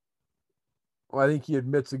 well, I think he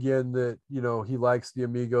admits again that, he likes the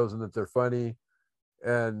amigos and that they're funny,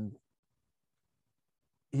 and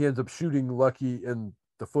he ends up shooting Lucky in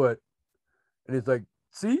the foot, and he's like,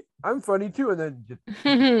 see, I'm funny too, and then just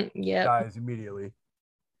Yep. dies immediately.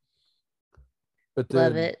 But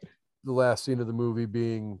Love then it. the last scene of the movie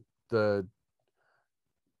being the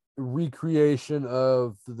recreation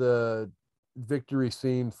of the victory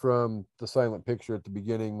scene from the silent picture at the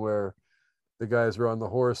beginning, where the guys are on the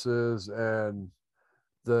horses, and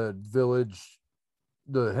the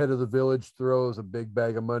head of the village throws a big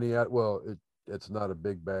bag of money at, well, it's not a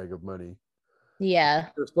big bag of money. Yeah.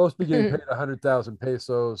 They're supposed to be getting paid 100,000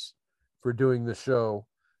 pesos for doing the show,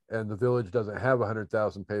 and the village doesn't have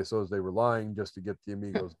 100,000 pesos. They were lying just to get the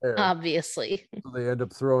amigos there. Obviously. So they end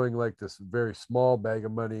up throwing like this very small bag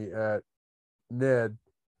of money at Ned,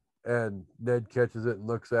 and Ned catches it and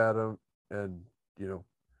looks at him, and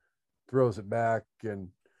throws it back. And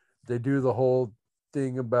they do the whole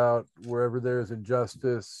thing about wherever there is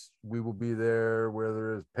injustice, we will be there. Where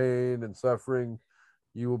there is pain and suffering,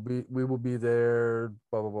 we will be there.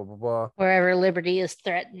 Blah blah blah blah blah. Wherever liberty is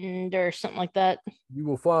threatened or something like that. You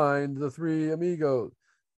will find the 3 amigos.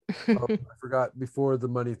 Oh, I forgot, before the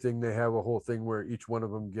money thing, they have a whole thing where each one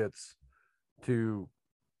of them gets to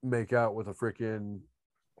make out with a freaking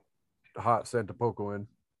hot Santa Poco in.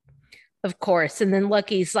 Of course. And then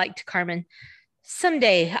Lucky's like to Carmen,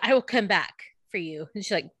 someday I will come back for you. And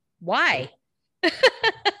she's like, why?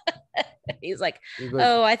 He's like,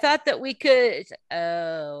 oh, I thought that we could.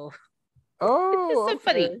 Oh, it's so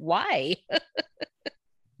funny. Why?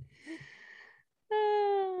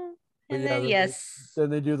 And then, yes. Then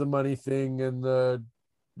they do the money thing and the,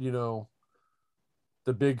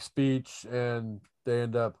 the big speech, and they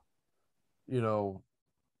end up, the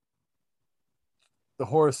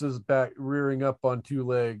horse is back rearing up on 2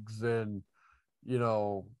 legs, and,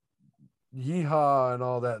 yeehaw and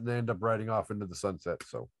all that, and they end up riding off into the sunset.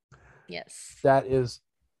 So yes, that is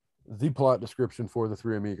the plot description for the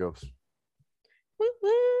 3 Amigos.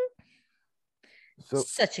 Woo-woo. So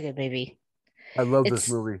such a good movie. I love this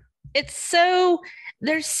movie. It's so,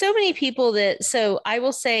 there's so many people that, so I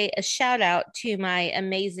will say a shout out to my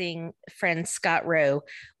amazing friend Scott Rowe.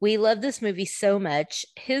 We love this movie so much.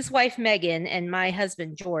 His wife Megan and my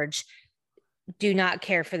husband George do not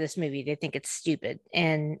care for this movie. They think it's stupid.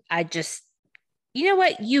 And I just, you know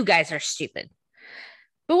what? You guys are stupid.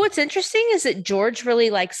 But what's interesting is that George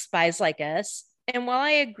really likes Spies Like Us, And while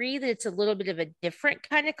I agree that it's a little bit of a different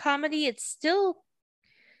kind of comedy, it's still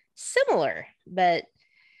similar. But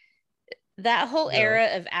that whole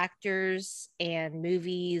era of actors and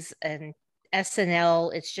movies and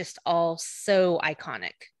SNL, it's just all so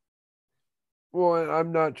iconic. Well,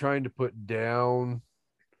 I'm not trying to put down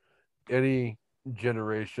any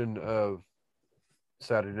generation of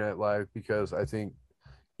Saturday Night Live because I think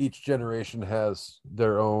each generation has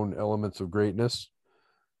their own elements of greatness.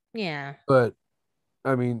 Yeah. But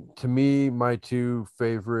I mean, to me, my two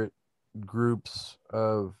favorite groups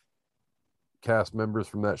of cast members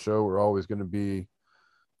from that show were always going to be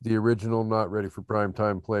the original Not Ready for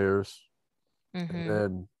Primetime players, and Mm-hmm.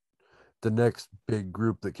 then the next big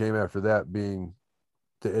group that came after that being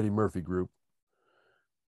the Eddie Murphy group,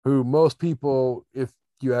 who most people, if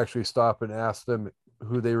you actually stop and ask them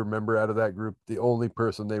who they remember out of that group, the only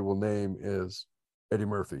person they will name is Eddie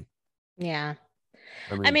Murphy. Yeah.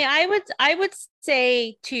 I I mean, mean, I would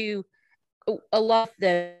say to a lot of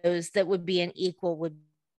those that would be an equal would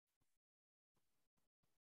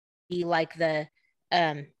be like the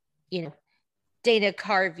um, you know, Dana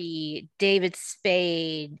Carvey, David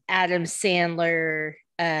Spade, Adam Sandler,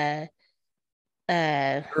 what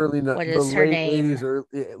the is her late name? 80s or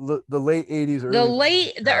the late 80s, The early 90s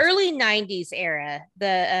late the cast. early 90s era.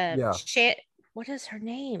 Yeah, What is her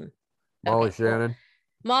name? Molly Okay, well, Shannon.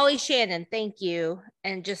 Molly Shannon, thank you.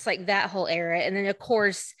 And just like that whole era. And then of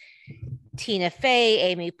course Tina Fey,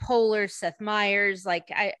 Amy Poehler, Seth Meyers. Like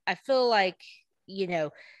I feel like, you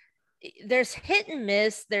know, there's hit and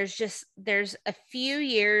miss. There's a few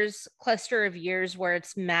years, cluster of years where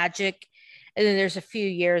it's magic, and then there's a few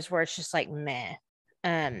years where it's just like meh.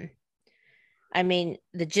 Um, I mean,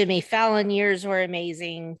 the Jimmy Fallon years were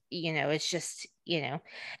amazing. You know, it's just, you know,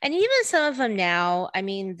 and even some of them now. I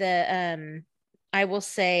mean, I will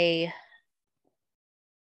say,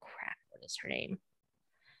 crap, what is her name?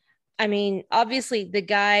 I mean, obviously the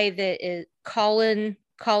guy that is Colin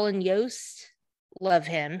Yost, love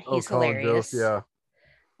him. Oh, He's Colin Jost. hilarious.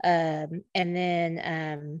 Yeah. And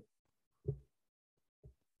then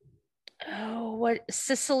what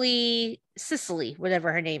Cicely,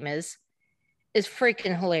 whatever her name is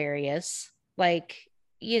freaking hilarious. Like,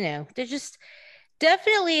 you know, they're just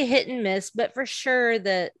definitely a hit and miss, but for sure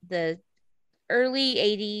the early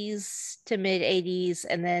 80s to mid 80s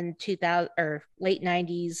and then 2000 or late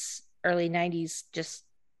 90s, early 90s, just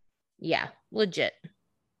yeah, legit.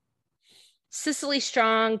 Cicely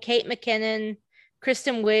Strong, Kate McKinnon,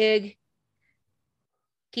 Kristen Wiig,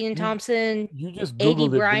 Keenan You Thompson, you just AD Googled it,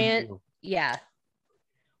 didn't Bryant. you? Yeah.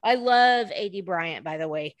 I love AD Bryant, by the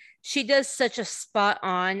way. She does such a spot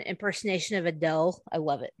on impersonation of Adele. I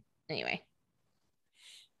love it. Anyway.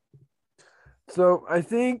 So I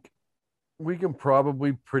think we can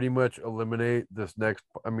probably pretty much eliminate this next.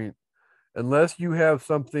 I mean, unless you have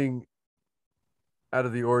something out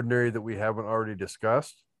of the ordinary that we haven't already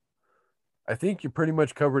discussed, I think you pretty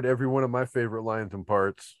much covered every one of my favorite lines and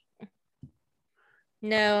parts.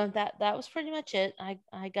 No, that was pretty much it.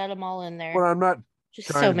 I got them all in Well, there. I'm not Just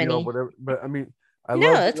trying so to be all many. whatever, but I mean, I No,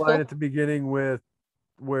 love the that's line at cool. the beginning with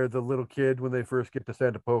where the little kid, when they first get to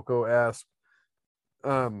Santa Poco,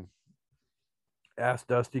 um, asks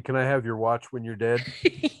Dusty, "Can I have your watch when you're dead?"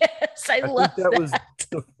 Yes, I I think love that was that.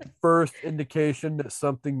 the first indication that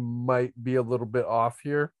something might be a little bit off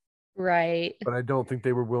here, Right. but I don't think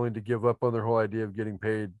they were willing to give up on their whole idea of getting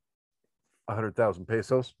paid 100,000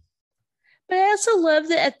 pesos. But I also love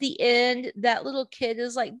that at the end, that little kid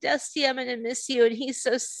is like, Dusty, I'm gonna miss you. And he's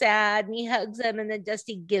so sad and he hugs him, and then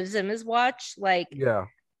Dusty gives him his watch. Like, Yeah.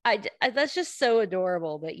 that's just so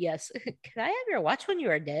adorable. But yes, can I have your watch when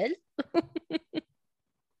you are dead?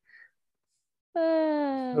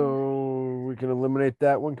 So we can eliminate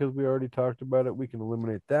that one because we already talked about it. We can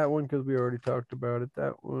eliminate that one because we already talked about it.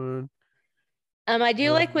 That one. I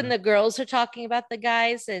do like when Um, the girls are talking about the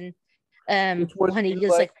guys, and which one do you Juanita's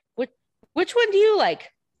like? like, which one do you like?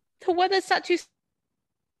 The one that's not too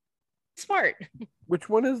smart. Which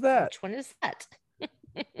one is that? Which one is that?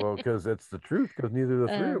 Well, because it's the truth. Because neither of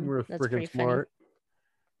the three of them are That's freaking pretty funny. smart.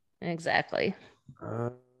 Exactly.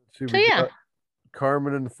 Let's see, So we yeah. got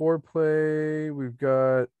Carmen and the foreplay. We've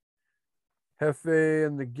got Hefe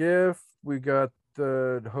and the gift. We got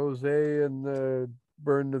the Jose and the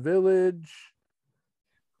burn the village.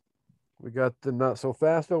 We got the not so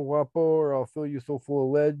fast, El Guapo, or I'll fill you so full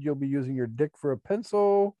of lead you'll be using your dick for a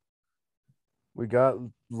pencil. We got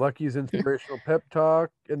Lucky's inspirational pep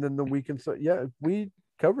talk, and then the weekend. So yeah, we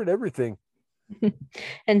covered everything.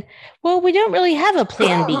 And well, we don't really have a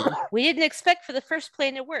plan B. We didn't expect for the first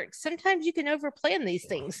plan to work. Sometimes you can overplan these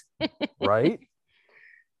things. Right?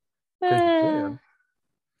 Because you can.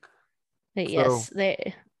 But So yes,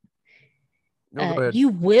 they no, go ahead. you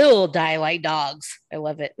will die like dogs. I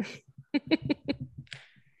love it.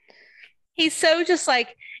 He's so just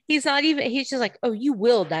like he's not even he's just like, oh, you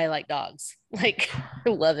will die like dogs. Like, I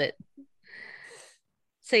love it.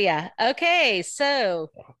 So yeah. Okay. So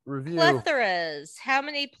Review. plethoras. How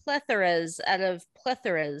many plethoras out of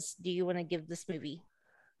plethoras do you want to give this movie?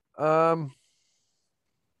 Um,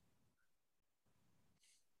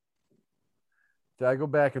 did I go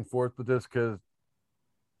back and forth with this? Because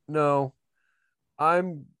no,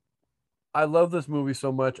 I'm I love this movie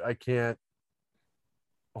so much I can't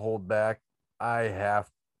hold back. I have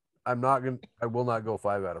I will not go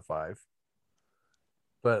 5 out of 5.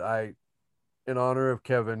 But in honor of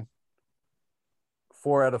Kevin,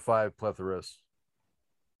 4 out of 5 plethoras.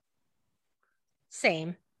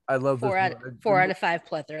 Same. I love this Four out movie. four out of five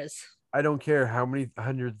plethoras. I don't care how many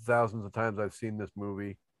hundreds, thousands of times I've seen this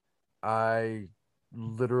movie. I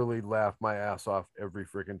literally laugh my ass off every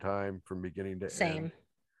freaking time from beginning to end. Same.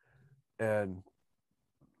 And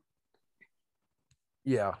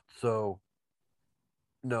yeah, so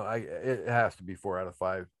no, it has to be 4 out of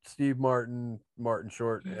 5. Steve Martin, Martin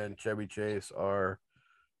Short, and Chevy Chase are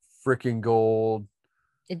freaking gold.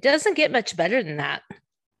 It doesn't get much better than that.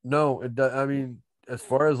 No, it does. I mean, as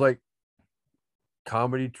far as like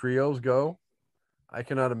comedy trios go, I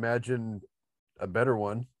cannot imagine a better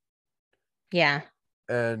one. Yeah.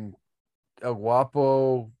 And El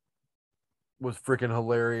Guapo was freaking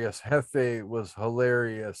hilarious. Jefe was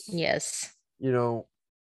hilarious. Yes. You know,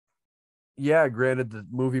 yeah, granted, the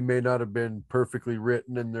movie may not have been perfectly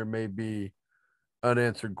written and there may be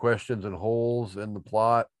unanswered questions and holes in the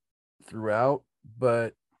plot throughout,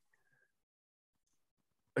 but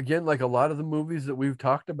again, like a lot of the movies that we've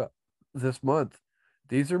talked about this month,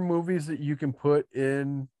 these are movies that you can put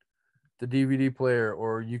in the DVD player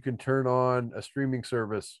or you can turn on a streaming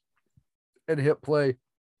service and hit play,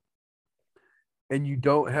 and you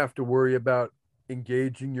don't have to worry about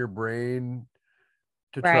engaging your brain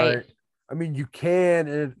to try. Right. I mean, you can,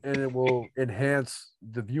 and it will enhance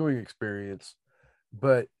the viewing experience,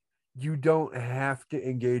 but you don't have to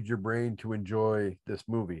engage your brain to enjoy this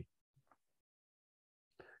movie.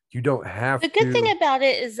 You don't have The good thing to. about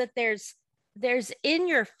it is that there's in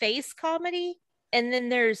your face comedy and then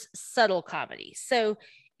there's subtle comedy. So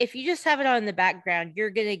if you just have it on in the background, you're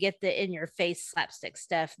going to get the in your face slapstick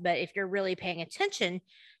stuff, but if you're really paying attention,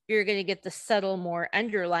 you're going to get the subtle more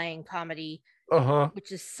underlying comedy, Uh-huh.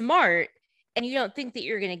 which is smart, and you don't think that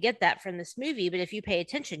you're going to get that from this movie, but if you pay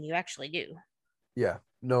attention, you actually do. Yeah,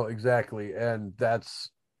 no, exactly. And that's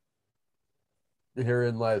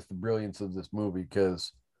herein lies the brilliance of this movie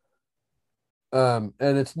because and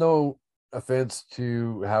it's no offense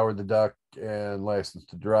to Howard the Duck and License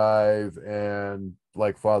to Drive and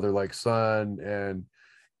Like Father Like Son and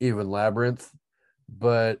even Labyrinth,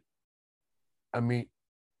 but I mean,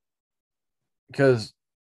 because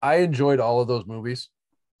I enjoyed all of those movies.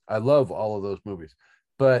 I love all of those movies,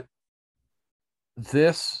 but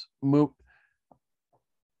this movie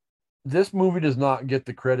this movie does not get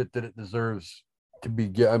the credit that it deserves to be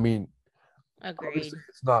get. I mean, Agreed. obviously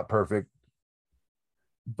it's not perfect,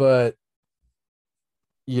 but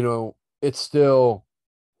it's still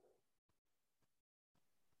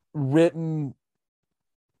written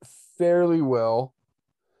fairly well.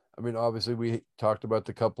 I mean, obviously we talked about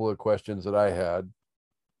the couple of questions that I had,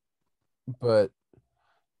 but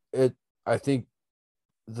it I think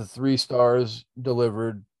the 3 stars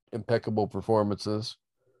delivered impeccable performances.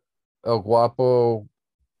 El Guapo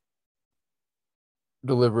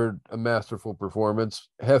delivered a masterful performance.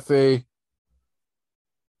 Jefe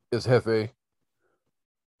is Jefe,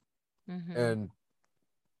 Mm-hmm. and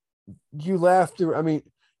you laugh through. I mean,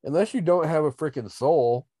 unless you don't have a freaking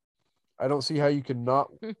soul, I don't see how you can not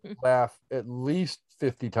laugh at least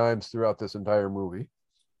 50 times throughout this entire movie.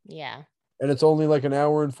 Yeah. And it's only like an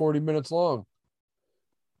hour and 40 minutes long.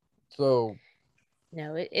 So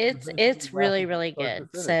No, essentially it's really laughing from really start to good.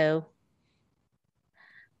 finish. So,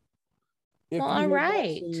 If well, you all have not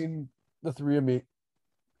right. seen the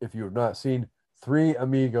if you have not seen Three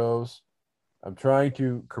Amigos, I'm trying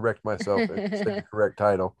to correct myself and say the correct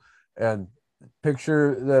title. And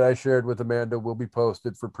picture that I shared with Amanda will be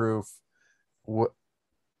posted for proof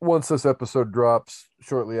once this episode drops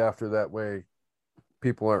shortly after. That way,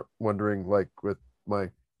 people aren't wondering, like with my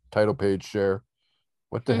title page share,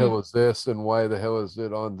 what the hell is this and why the hell is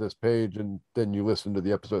it on this page? And then you listen to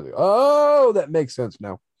the episode. Oh, that makes sense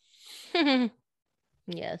now.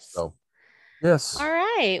 Yes. So, yes. All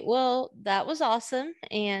right. Well, that was awesome,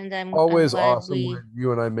 and I'm Always glad awesome we, when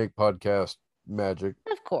you and I make podcast magic.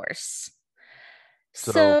 of course.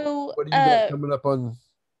 So, So, what do you got coming up on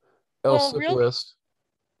El Well, Sip List.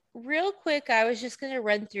 real quick, I was just going to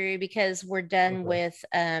run through because we're done with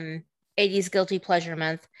 80s Guilty Pleasure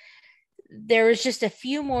Month. There was just a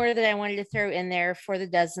few more that I wanted to throw in there for the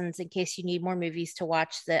dozens in case you need more movies to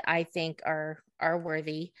watch that I think are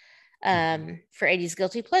worthy for 80s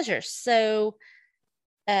Guilty Pleasures. So,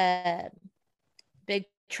 uh, Big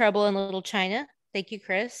Trouble in Little China. Thank you,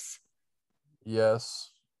 Chris.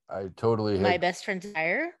 Yes, I totally My had. Best Friend's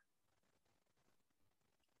Desire.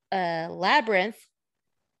 Labyrinth,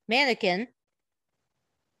 Mannequin,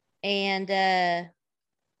 and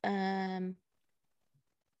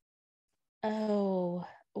oh,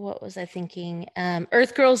 what was I thinking?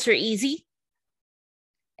 Earth Girls Are Easy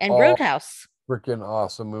and All Roadhouse. freaking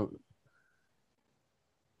awesome movie.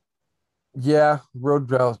 Yeah,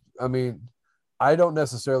 Roadhouse. I mean, I don't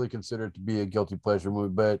necessarily consider it to be a guilty pleasure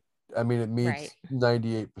movie, but I mean, it Right. meets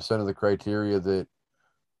 98% of the criteria that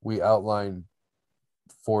we outlined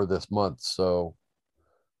for this month. So,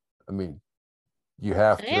 I mean, you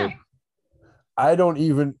have So yeah. to. I don't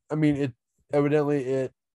even. I mean, it evidently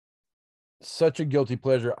it such a guilty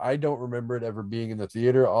pleasure. I don't remember it ever being in the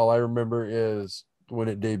theater. All I remember is when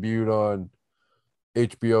it debuted on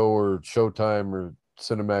HBO or Showtime or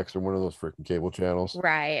Cinemax or one of those freaking cable channels.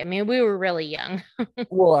 Right. I mean, we were really young.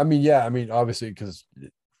 Well, I mean, yeah, I mean, obviously, because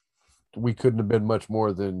we couldn't have been much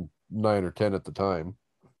more than 9 or 10 at the time.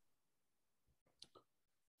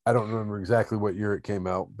 I don't remember exactly what year it came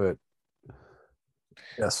out, but So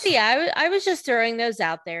yes. yeah, I was just throwing those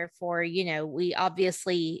out there for, we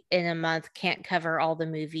obviously in a month can't cover all the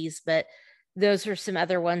movies, but those are some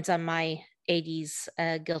other ones on my 80s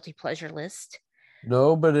guilty pleasure list.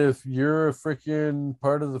 No, but if you're a freaking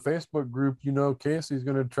part of the Facebook group, you know Casey's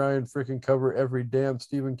going to try and freaking cover every damn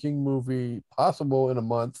Stephen King movie possible in a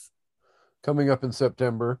month coming up in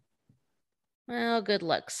September. Well, good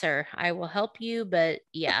luck, sir. I will help you, but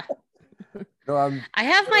yeah. No, I'm I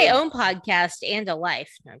have my own podcast and a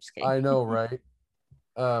life. No, I'm just kidding. I know, right?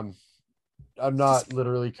 Um, I'm not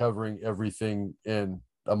literally covering everything in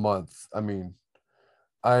a month. I mean,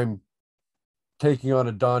 I'm taking on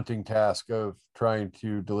a daunting task of trying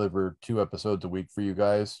to deliver 2 episodes a week for you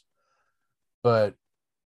guys. But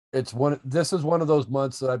this is one of those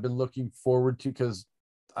months that I've been looking forward to because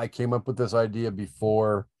I came up with this idea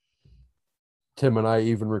before Tim and I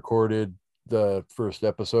even recorded the first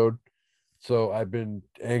episode. So I've been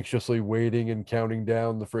anxiously waiting and counting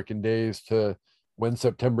down the freaking days to when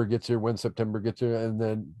September gets here, And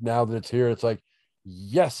then now that it's here, it's like,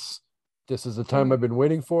 yes, this is the time I've been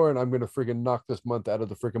waiting for, and I'm going to freaking knock this month out of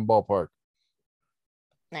the freaking ballpark.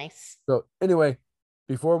 Nice. So, anyway,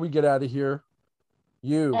 before we get out of here,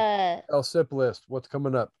 Uh, El Sip list, what's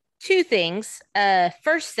coming up? Two things.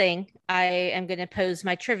 First thing, I am going to pose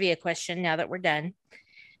my trivia question now that we're done.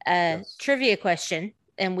 Yes. Trivia question,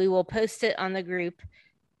 and we will post it on the group.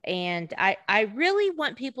 And I really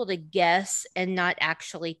want people to guess and not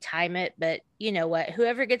actually time it, but you know what?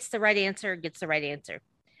 Whoever gets the right answer gets the right answer.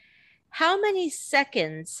 How many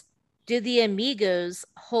seconds do the Amigos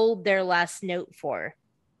hold their last note for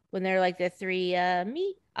when they're like the three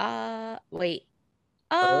wait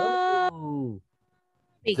Oh,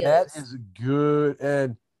 that Amigos? is good.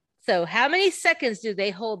 And So how many seconds do they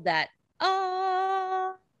hold that?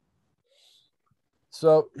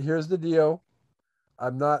 so here's the deal.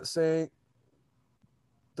 I'm not saying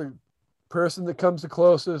the person that comes the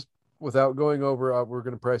closest without going over, we're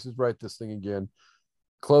going to Price is Right this thing again.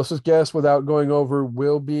 Closest guess without going over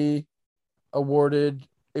will be awarded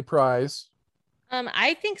a prize.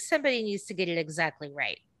 I think somebody needs to get it exactly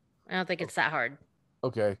right. I don't think it's that hard.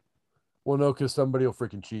 Okay. Well, no, because somebody will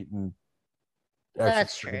freaking cheat and actually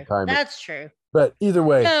That's true. time it. That's true. But either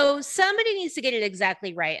way. No, somebody needs to get it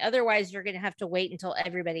exactly right. Otherwise, you're going to have to wait until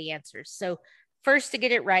everybody answers. So, first to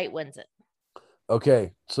get it right wins it.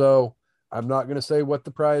 Okay. So I'm not going to say what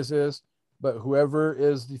the prize is, but whoever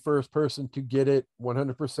is the first person to get it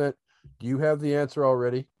 100%, do you have the answer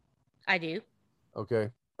already? I do. Okay.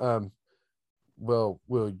 Well,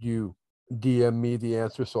 will you DM me the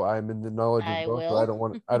answer so I'm in the knowledge of both? will.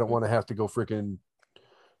 I don't want to have to go freaking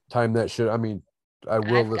time that shit. I mean, I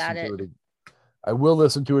will I've listen got it. to it. I will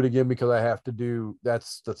listen to it again because I have to do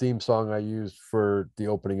that's the theme song I used for the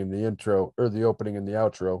opening and the intro or the opening and the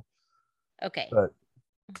outro. Okay. But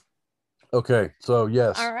okay, so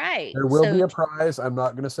yes. All right. There will be a prize. I'm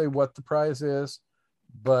not going to say what the prize is,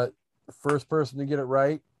 but the first person to get it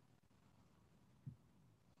right,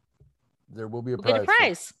 there will be a prize. Get a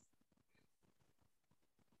prize.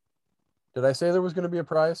 Did I say there was going to be a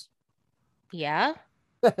prize? Yeah.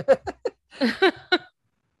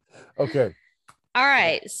 Okay. All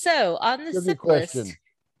right. So on the Trivia SIP question. list.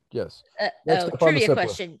 Yes. Trivia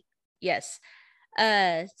question. Yes.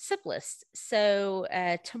 Sip list. So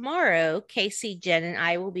tomorrow, Casey, Jen, and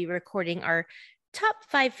I will be recording our top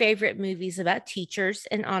 5 favorite movies about teachers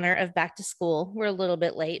in honor of back to school. We're a little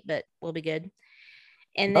bit late, but we'll be good.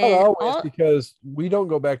 And Not then always, because we don't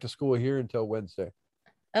go back to school here until Wednesday.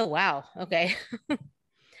 oh wow, okay.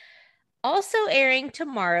 Also airing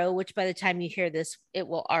tomorrow, which by the time you hear this, it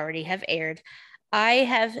will already have aired. I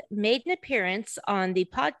have made an appearance on the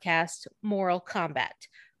podcast Moral Combat,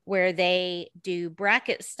 where they do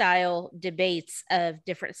bracket style debates of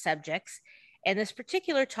different subjects. And this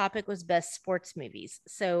particular topic was best sports movies.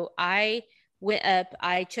 So I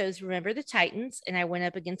chose Remember the Titans, and I went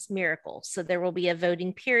up against Miracle. So there will be a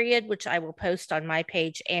voting period, which I will post on my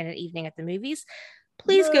page and an evening at the movies.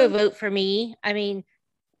 Please go vote for me. I mean,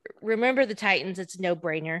 Remember the Titans, it's a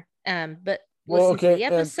no-brainer. But listen to the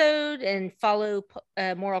episode and follow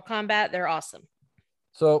Moral Combat. They're awesome.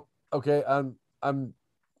 So, okay, I'm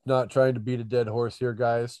not trying to beat a dead horse here,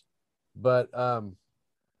 guys, but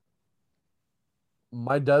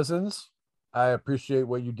my dozens, I appreciate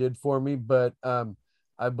what you did for me, but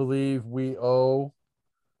I believe we owe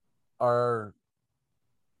our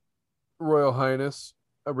Royal Highness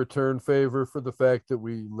a return favor for the fact that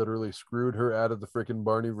we literally screwed her out of the freaking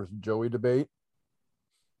Barney versus Joey debate.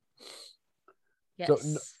 Yes.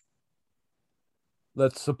 So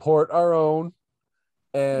let's support our own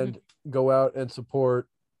and go out and support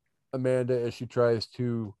Amanda as she tries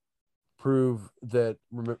to prove that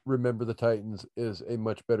Remember the Titans is a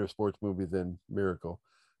much better sports movie than Miracle,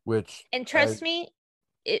 which, and trust me,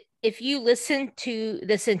 if you listen to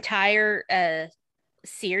this entire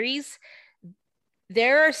series,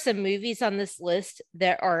 there are some movies on this list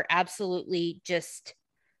that are absolutely just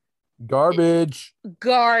garbage,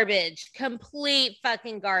 complete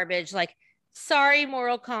fucking garbage. Like, sorry,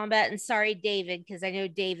 Moral Combat, and sorry, David, because I know,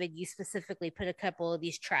 David, you specifically put a couple of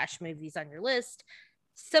these trash movies on your list.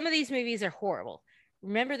 Some of these movies are horrible.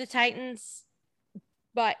 Remember the Titans,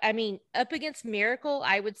 but I mean, up against Miracle,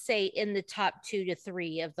 I would say in the top 2 to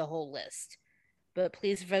 3 of the whole list. But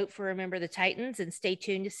please vote for Remember the Titans and stay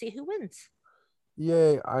tuned to see who wins.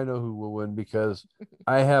 Yay, I know who will win because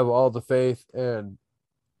I have all the faith and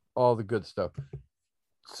all the good stuff.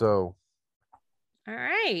 So, all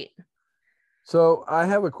right. So I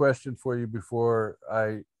have a question for you before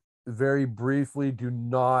I very briefly do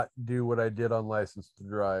not do what I did on License to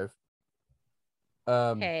Drive.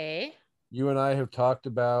 Okay. You and I have talked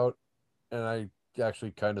about, and I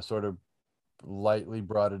actually kind of sort of lightly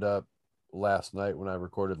brought it up last night when I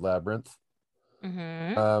recorded Labyrinth.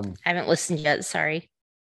 I haven't listened yet. Sorry.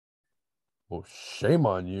 Well, shame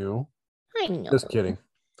on you. I know. Just kidding.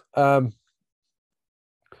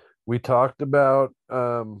 We talked about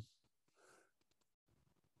a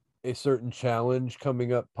certain challenge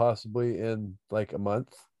coming up possibly in like a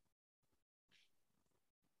month.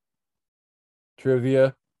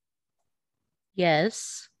 Trivia.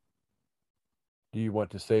 Yes. Do you want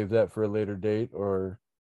to save that for a later date or?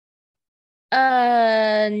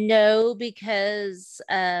 No, because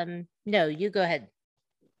no, you go ahead.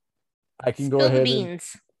 I can Spill go ahead the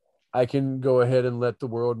beans. I can go ahead and let the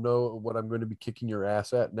world know what I'm going to be kicking your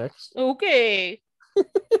ass at next. Okay.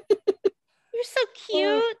 You're so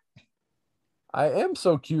cute. I am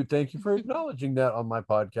so cute. Thank you for acknowledging that on my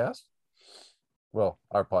podcast. Well,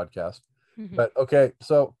 our podcast. But okay,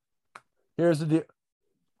 so here's the deal.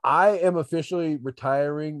 I am officially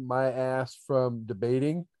retiring my ass from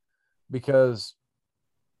debating because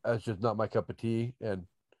that's just not my cup of tea. And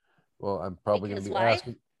well, I'm probably going to be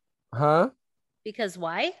asking. Huh? Because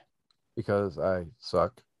why? Because I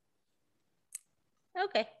suck.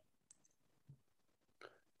 Okay.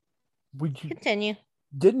 Would you continue?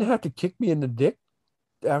 Didn't have to kick me in the dick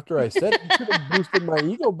after I said you could have boosted my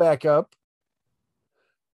ego back up.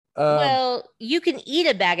 Well, you can eat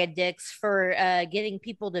a bag of dicks for getting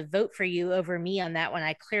people to vote for you over me on that one.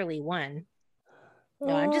 I clearly won.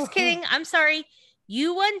 No, I'm just kidding. I'm sorry.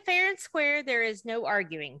 You won fair and square. There is no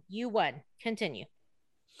arguing. You won. Continue.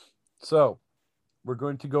 So we're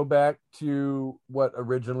going to go back to what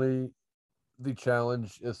originally the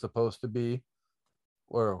challenge is supposed to be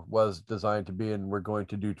or was designed to be. And we're going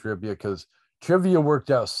to do trivia because trivia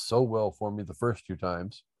worked out so well for me the first 2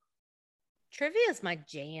 times. Trivia is my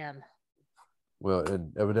jam. Well,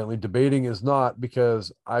 and evidently debating is not,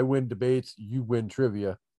 because I win debates, you win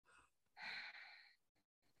trivia.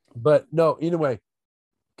 But no, anyway,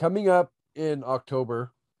 coming up in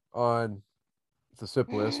October on the SIP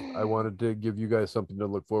list, I wanted to give you guys something to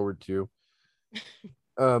look forward to.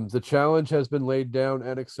 The challenge has been laid down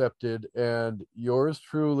and accepted, and yours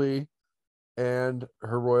truly and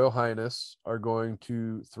Her Royal Highness are going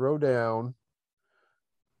to throw down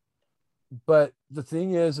But the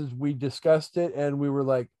thing is we discussed it and we were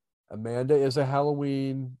like, Amanda is a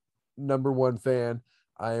Halloween #1 fan.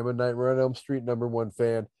 I am a Nightmare on Elm Street #1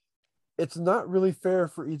 fan. It's not really fair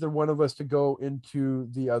for either one of us to go into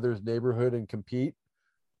the other's neighborhood and compete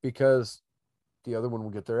because the other one will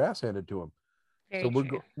get their ass handed to them. Very So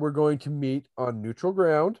true. we're going to meet on neutral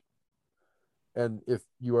ground. And if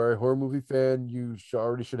you are a horror movie fan, you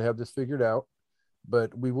already should have this figured out.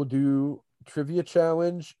 But we will do trivia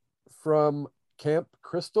challenge from Camp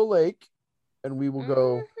Crystal Lake, and we will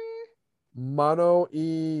go mono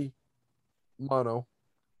e mono.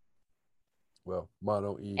 Well,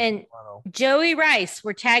 mono e And mono. Joey Rice,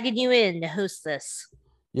 we're tagging you in to host this.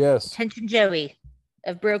 Yes. Attention, Joey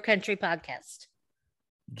of Bro Country Podcast.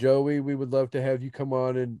 Joey, we would love to have you come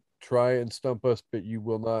on and try and stump us, but you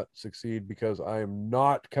will not succeed because I am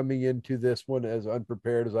not coming into this one as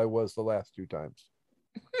unprepared as I was the last 2 times.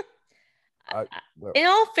 In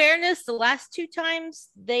all fairness, the last 2 times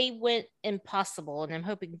they went impossible, and I'm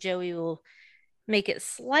hoping Joey will make it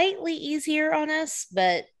slightly easier on us,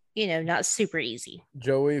 but not super easy.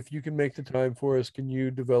 Joey, if you can make the time for us, can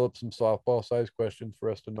you develop some softball sized questions for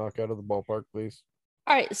us to knock out of the ballpark, please?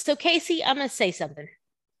 All right. So, Casey, I'm going to say something.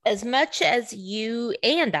 As much as you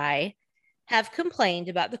and I have complained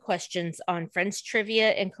about the questions on Friends Trivia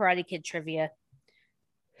and Karate Kid Trivia,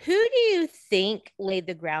 who do you think laid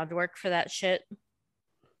the groundwork for that shit?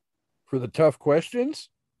 For the tough questions?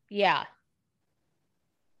 Yeah.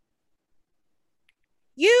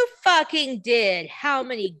 You fucking did. How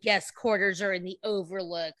many guest quarters are in the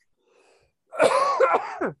Overlook?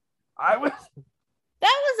 That's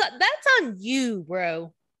on you,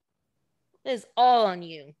 bro. That is all on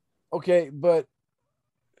you. Okay, but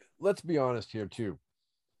let's be honest here too.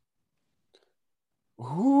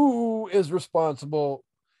 Who is responsible?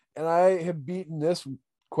 And I have beaten this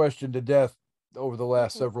question to death over the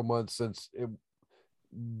last several months since it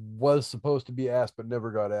was supposed to be asked but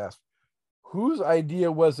never got asked. Whose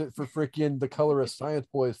idea was it for freaking the colorist Science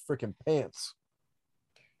Boy's freaking pants?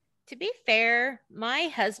 To be fair, my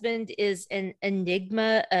husband is an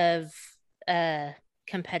enigma of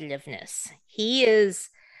competitiveness. He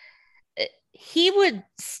would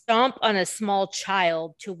stomp on a small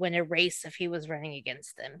child to win a race if he was running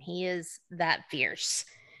against them. He is that fierce.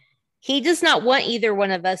 He does not want either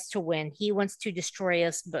one of us to win. He wants to destroy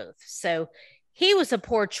us both. So he was a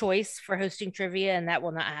poor choice for hosting trivia, and that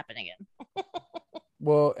will not happen again.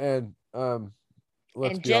 Well, and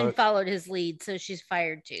Jen followed his lead, so she's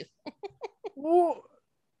fired too. Well,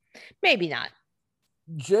 maybe not.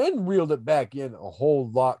 Jen reeled it back in a whole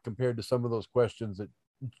lot compared to some of those questions that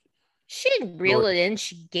she didn't reel it in.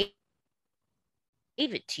 She gave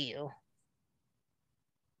it to you.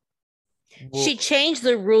 Well, she changed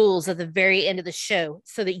the rules at the very end of the show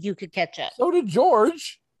so that you could catch up. So did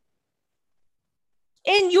George.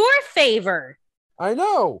 In your favor. I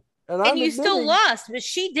know. And you still lost, but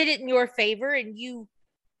she did it in your favor and you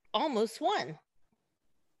almost won.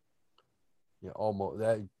 Yeah, almost.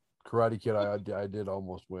 That Karate Kid, I did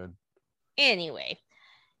almost win. Anyway.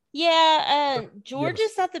 Yeah, George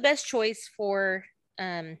is not the best choice for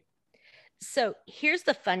so here's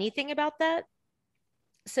the funny thing about that.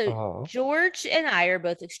 So George and I are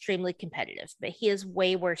both extremely competitive, but he is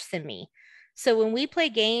way worse than me. So when we play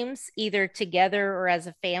games, either together or as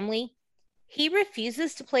a family, he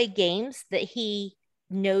refuses to play games that he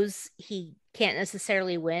knows he can't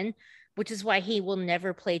necessarily win, which is why he will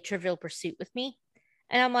never play Trivial Pursuit with me.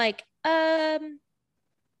 And I'm like,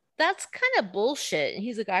 that's kind of bullshit. And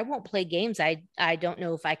he's like, I won't play games I don't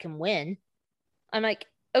know if I can win. I'm like,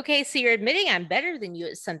 okay, so you're admitting I'm better than you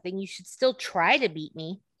at something. You should still try to beat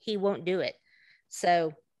me. He won't do it.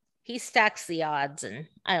 So he stacks the odds, and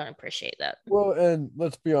I don't appreciate that. Well, and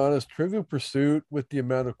let's be honest, Trivial Pursuit, with the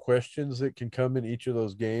amount of questions that can come in each of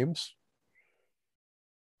those games,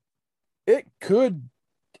 it could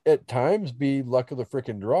at times be luck of the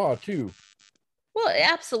freaking draw too. Well, it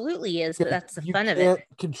absolutely is, but that's the fun of it. You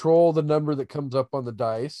can't control the number that comes up on the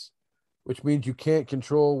dice, which means you can't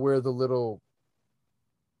control where the little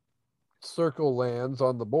circle lands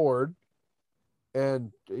on the board,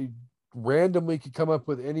 and randomly could come up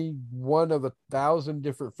with any one of 1,000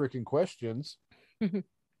 different freaking questions.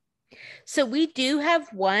 So we do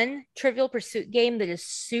have one Trivial Pursuit game that is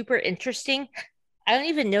super interesting. I don't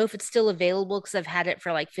even know if it's still available because I've had it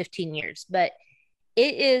for like 15 years, but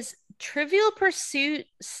it is Trivial Pursuit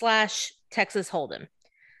 / Texas Hold'em.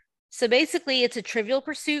 So basically it's a Trivial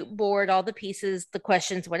Pursuit board, all the pieces, the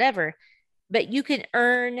questions, whatever, but you can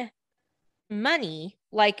earn money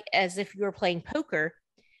like as if you were playing poker.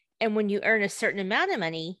 And when you earn a certain amount of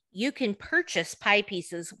money, you can purchase pie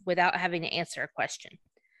pieces without having to answer a question.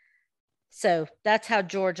 So that's how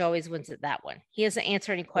George always wins at that one. He doesn't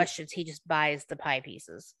answer any questions. He just buys the pie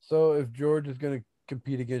pieces. So if George is going to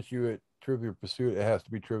compete against you at Trivial Pursuit, it has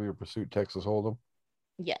to be Trivial Pursuit Texas Hold'em.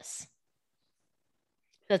 Yes.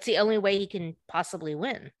 That's the only way he can possibly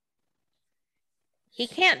win. He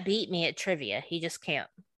can't beat me at trivia. He just can't.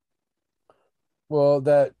 Well,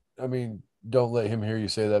 don't let him hear you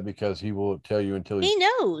say that, because he will tell you until he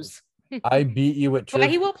knows. I beat you at trivia.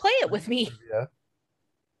 Why he won't play it with me. Trivia.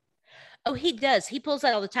 Oh, he does. He pulls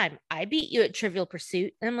that all the time. I beat you at Trivial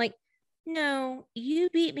Pursuit. And I'm like, no,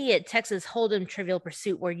 you beat me at Texas Hold'em Trivial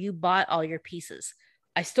Pursuit where you bought all your pieces.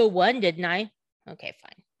 I still won, didn't I? Okay,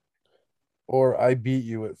 fine. Or I beat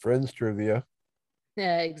you at Friends Trivia.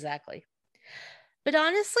 Yeah, exactly. But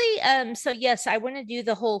honestly, so yes, I want to do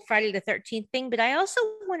the whole Friday the 13th thing, but I also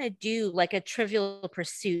want to do like a Trivial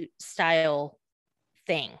Pursuit style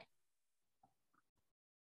thing.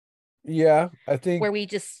 Yeah, I think where we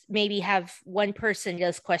just maybe have one person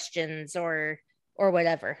does questions or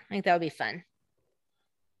whatever. I think that would be fun.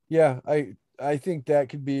 Yeah, I think that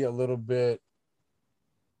could be a little bit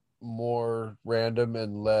more random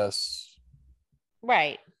and less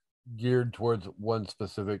right geared towards one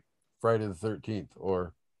specific Friday the 13th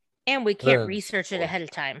or and we can't research it ahead of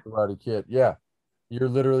time. Karate Kid. Yeah. You're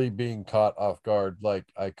literally being caught off guard, like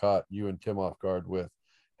I caught you and Tim off guard with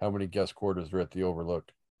how many guest quarters are at the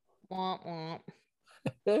Overlook. Womp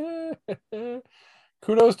womp.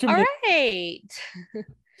 Kudos to me. All right.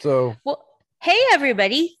 So, well, hey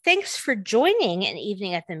everybody, thanks for joining an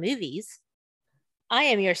evening at the movies. I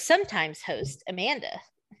am your sometimes host, Amanda.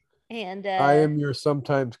 And I am your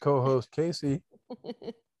sometimes co-host, Casey.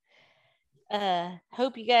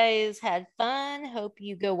 Hope you guys had fun. Hope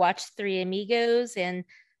you go watch Three Amigos, and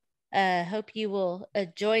hope you will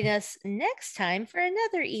join us next time for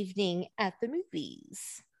another evening at the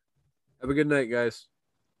movies. Have a good night, guys.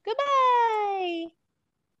 Goodbye.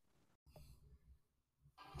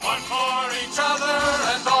 One for each other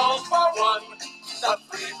and all for one. The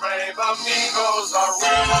three brave amigos are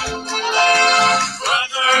one.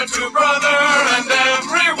 Brother to brother and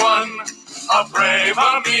everyone, a brave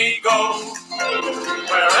amigo.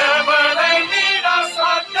 Wherever they need us,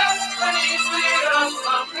 our destinies lead us.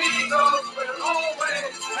 Amigos, we're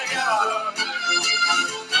always together.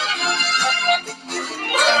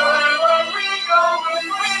 Wherever we go, we'll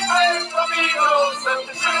be brave amigos, and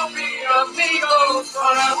we'll be amigos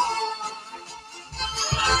forever.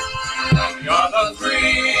 We are the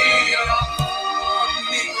three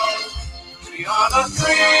amigos. We are the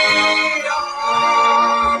three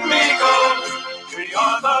amigos. We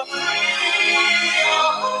are the three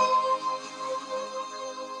amigos.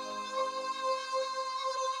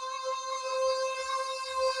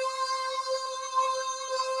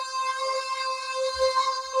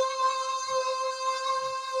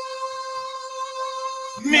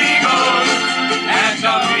 Amigos and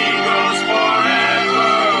amigos.